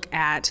wanna look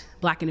at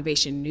Black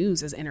innovation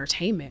news as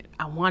entertainment.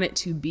 I want it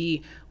to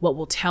be what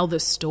will tell the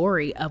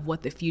story of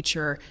what the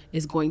future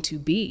is going to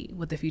be,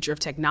 what the future of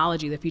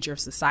technology, the future of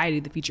society,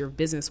 the future of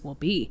business will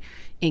be.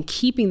 And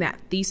keeping that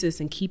thesis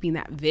and keeping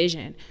that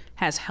vision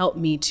has helped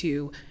me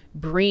to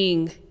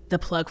bring the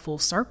plug full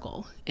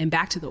circle and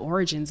back to the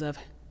origins of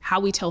how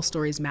we tell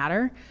stories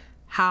matter,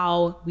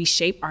 how we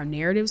shape our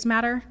narratives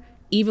matter.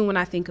 Even when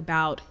I think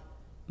about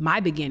my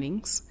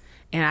beginnings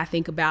and I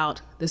think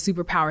about the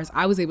superpowers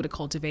I was able to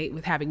cultivate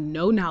with having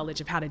no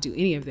knowledge of how to do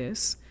any of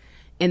this,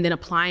 and then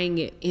applying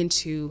it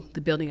into the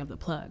building of the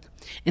plug.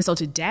 And so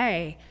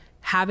today,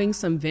 having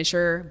a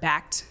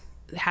venture-backed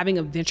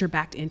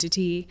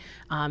entity,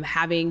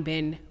 having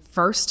been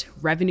first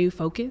revenue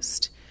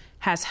focused,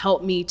 has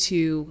helped me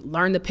to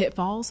learn the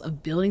pitfalls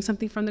of building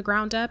something from the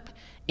ground up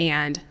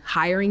and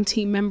hiring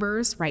team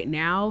members. Right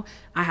now,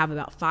 I have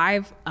about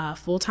 5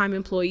 full-time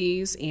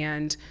employees,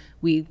 and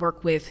we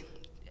work with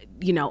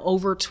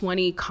over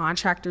 20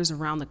 contractors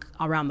around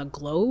the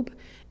globe.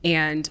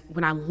 And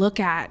when I look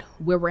at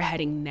where we're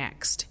heading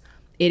next,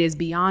 it is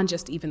beyond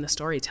just even the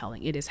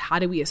storytelling. It is how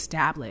do we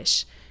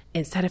establish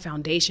and set a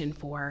foundation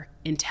for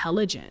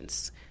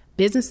intelligence,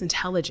 business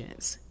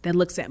intelligence that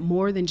looks at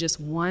more than just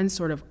one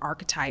sort of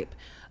archetype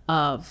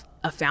of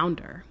a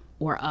founder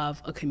or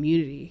of a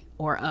community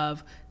or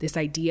of this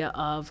idea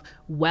of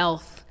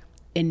wealth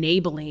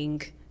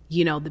enabling,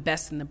 the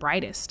best and the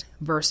brightest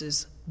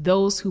versus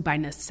those who by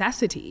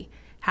necessity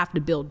have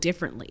to build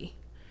differently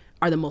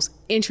are the most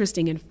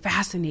interesting and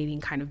fascinating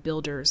kind of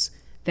builders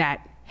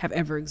that have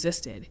ever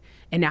existed.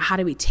 And now how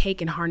do we take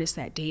and harness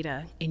that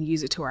data and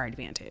use it to our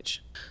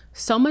advantage?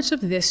 So much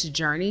of this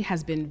journey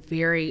has been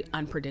very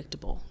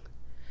unpredictable.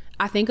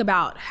 I think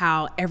about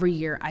how every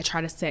year I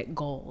try to set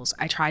goals.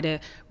 I try to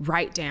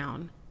write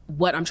down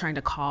what I'm trying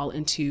to call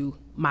into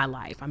my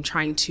life. I'm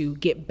trying to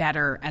get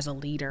better as a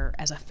leader,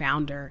 as a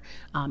founder,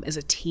 as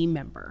a team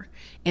member.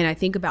 And I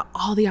think about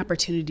all the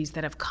opportunities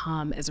that have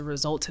come as a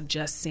result of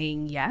just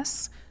saying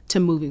yes to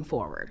moving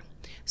forward.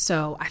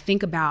 So I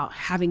think about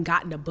having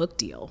gotten a book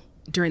deal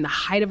during the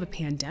height of a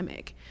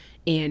pandemic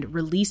and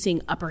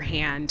releasing Upper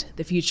Hand,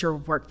 The Future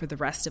of Work for the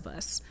Rest of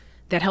Us,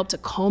 that helped to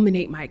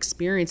culminate my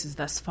experiences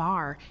thus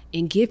far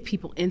and give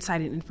people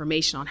insight and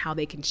information on how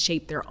they can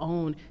shape their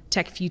own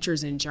tech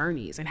futures and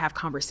journeys and have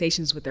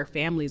conversations with their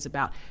families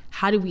about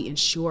how do we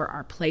ensure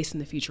our place in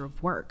the future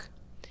of work.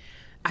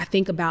 I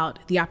think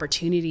about the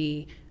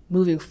opportunity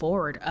moving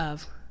forward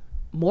of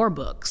more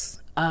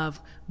books, of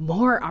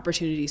more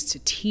opportunities to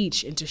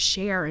teach and to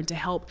share and to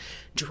help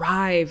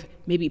drive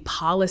maybe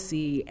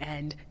policy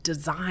and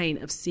design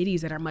of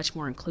cities that are much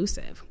more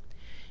inclusive.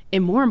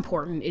 And more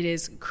important, it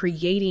is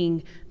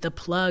creating the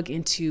plug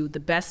into the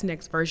best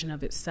next version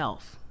of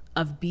itself,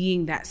 of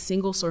being that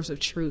single source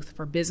of truth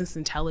for business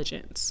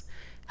intelligence,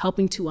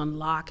 helping to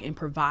unlock and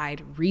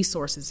provide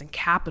resources and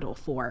capital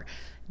for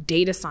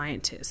data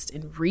scientists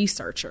and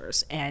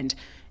researchers and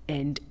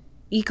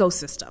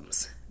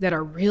ecosystems that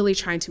are really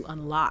trying to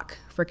unlock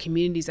for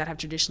communities that have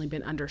traditionally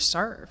been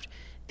underserved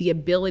the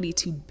ability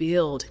to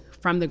build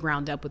from the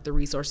ground up with the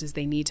resources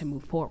they need to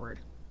move forward.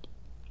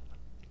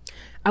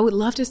 I would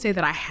love to say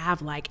that I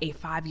have like a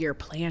 5-year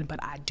plan,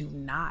 but I do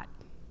not.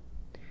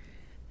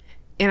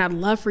 And I'd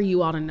love for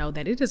you all to know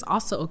that it is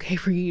also okay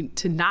for you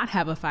to not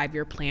have a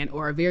 5-year plan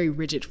or a very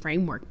rigid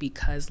framework,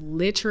 because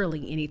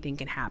literally anything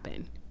can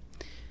happen.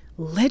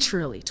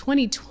 Literally,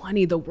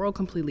 2020, the world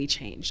completely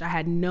changed. I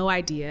had no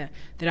idea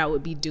that I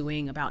would be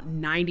doing about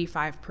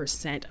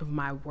 95% of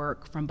my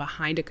work from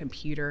behind a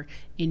computer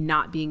and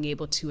not being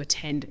able to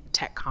attend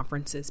tech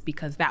conferences,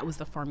 because that was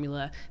the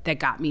formula that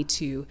got me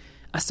to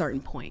a certain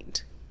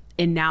point.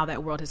 And now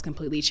that world has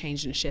completely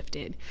changed and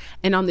shifted.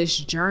 And on this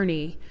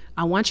journey,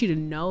 I want you to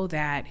know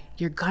that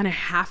you're going to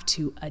have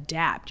to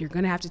adapt. You're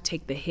going to have to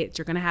take the hits.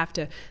 You're going to have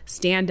to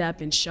stand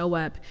up and show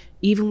up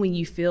even when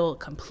you feel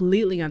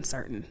completely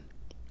uncertain.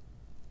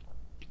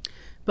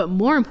 But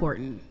more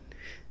important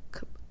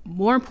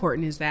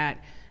is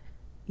that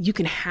you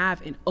can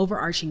have an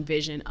overarching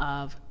vision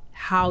of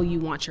how you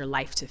want your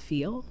life to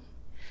feel.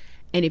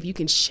 And if you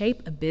can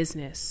shape a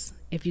business,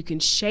 if you can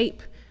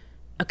shape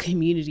a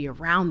community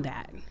around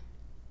that,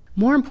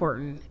 more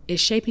important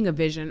is shaping a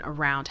vision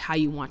around how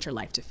you want your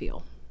life to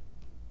feel.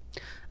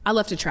 I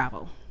love to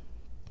travel.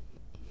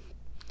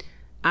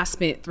 I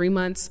spent 3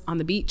 months on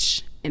the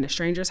beach in a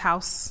stranger's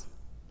house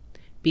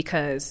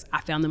because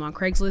I found them on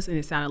Craigslist and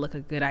it sounded like a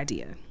good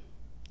idea.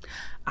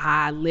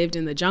 I lived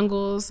in the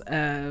jungles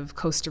of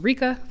Costa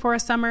Rica for a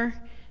summer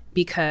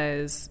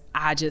because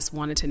I just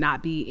wanted to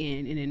not be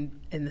in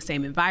the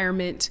same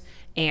environment.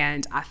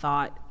 And I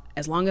thought,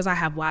 as long as I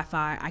have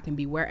Wi-Fi, I can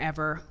be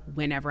wherever,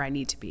 whenever I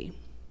need to be.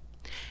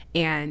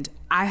 And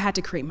I had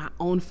to create my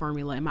own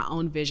formula and my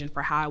own vision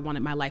for how I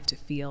wanted my life to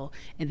feel,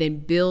 and then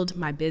build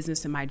my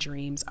business and my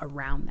dreams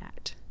around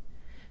that.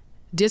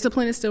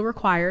 Discipline is still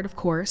required, of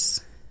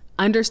course.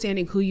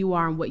 Understanding who you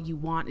are and what you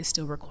want is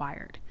still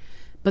required.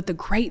 But the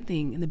great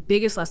thing and the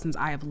biggest lessons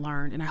I have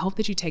learned, and I hope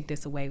that you take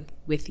this away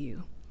with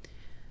you,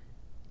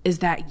 is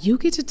that you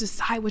get to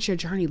decide what your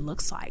journey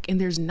looks like. And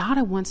there's not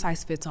a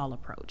one-size-fits-all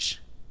approach.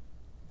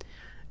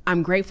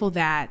 I'm grateful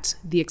that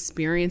the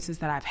experiences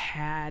that I've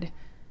had,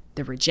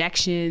 the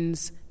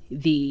rejections,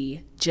 the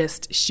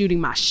just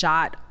shooting my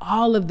shot,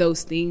 all of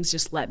those things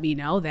just let me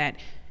know that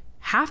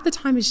half the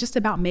time it's just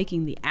about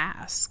making the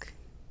ask.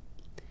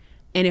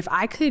 And if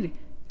I could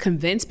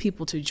convince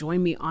people to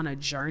join me on a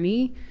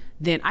journey,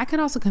 then I could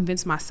also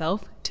convince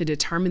myself to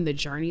determine the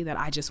journey that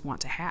I just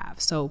want to have.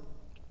 So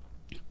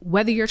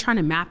whether you're trying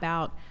to map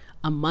out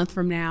a month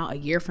from now, a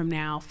year from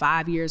now,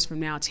 5 years from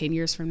now, 10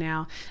 years from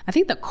now, I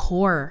think the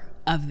core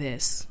of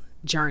this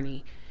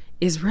journey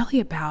is really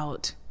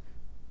about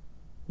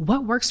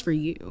what works for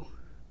you,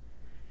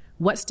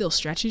 what still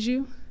stretches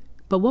you,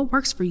 but what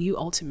works for you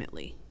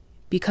ultimately,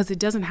 because it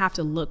doesn't have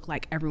to look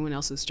like everyone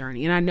else's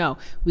journey. And I know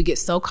we get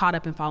so caught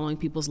up in following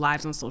people's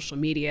lives on social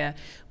media.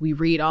 We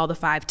read all the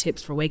 5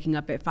 tips for waking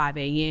up at 5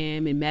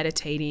 a.m. and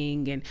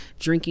meditating and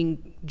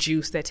drinking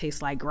juice that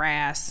tastes like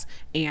grass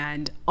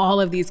and all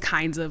of these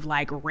kinds of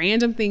like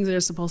random things that are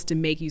supposed to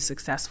make you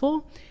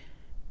successful.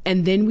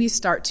 And then we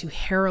start to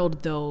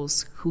herald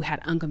those who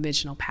had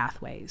unconventional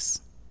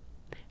pathways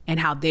and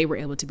how they were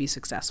able to be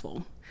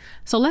successful.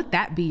 So let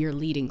that be your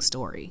leading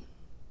story.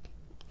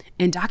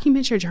 And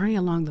document your journey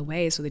along the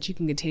way so that you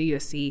can continue to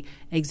see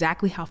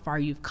exactly how far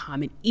you've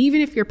come. And even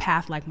if your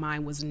path, like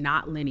mine, was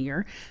not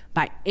linear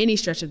by any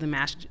stretch of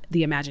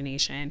the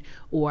imagination,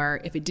 or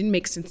if it didn't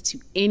make sense to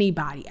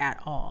anybody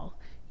at all,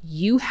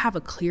 you have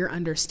a clear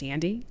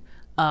understanding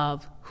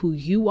of who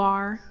you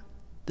are,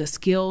 the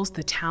skills,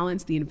 the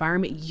talents, the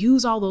environment.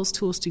 Use all those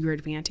tools to your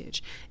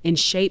advantage and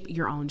shape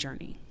your own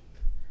journey.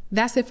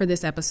 That's it for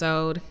this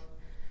episode.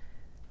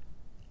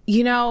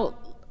 You know,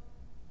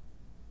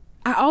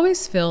 I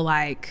always feel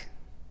like,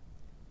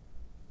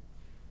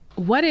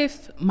 what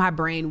if my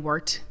brain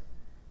worked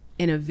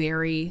in a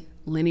very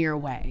linear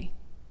way?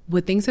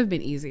 Would things have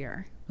been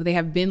easier? Would they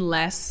have been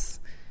less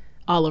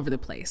all over the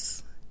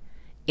place?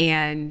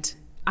 And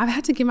I've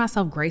had to give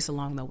myself grace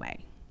along the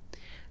way.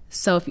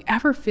 So if you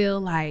ever feel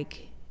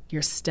like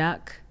you're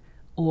stuck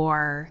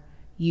or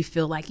you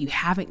feel like you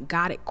haven't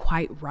got it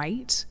quite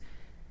right,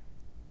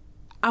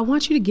 I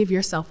want you to give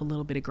yourself a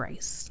little bit of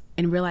grace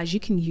and realize you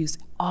can use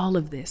all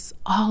of this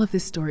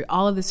story,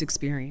 all of this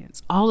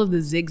experience, all of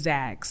the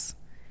zigzags,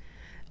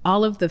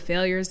 all of the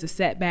failures, the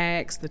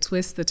setbacks, the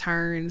twists, the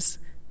turns,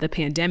 the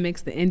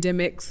pandemics, the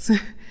endemics,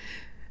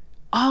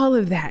 all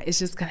of that is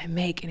just going to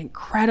make an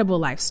incredible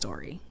life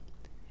story.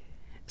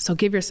 So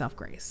give yourself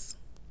grace.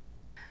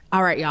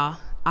 All right, y'all.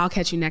 I'll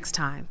catch you next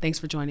time. Thanks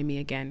for joining me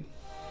again.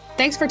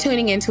 Thanks for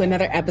tuning in to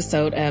another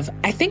episode of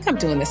I Think I'm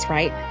Doing This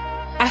Right.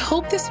 I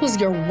hope this was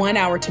your 1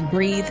 hour to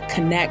breathe,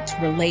 connect,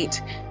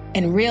 relate,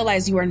 and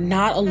realize you are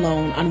not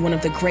alone on one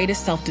of the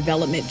greatest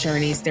self-development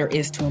journeys there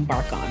is to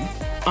embark on,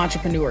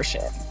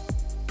 entrepreneurship.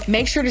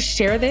 Make sure to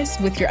share this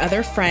with your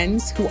other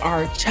friends who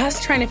are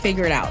just trying to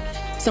figure it out,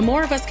 so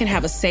more of us can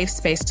have a safe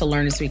space to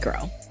learn as we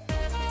grow.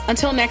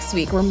 Until next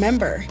week,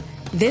 remember,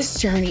 this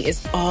journey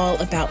is all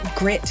about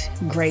grit,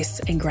 grace,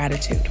 and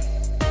gratitude.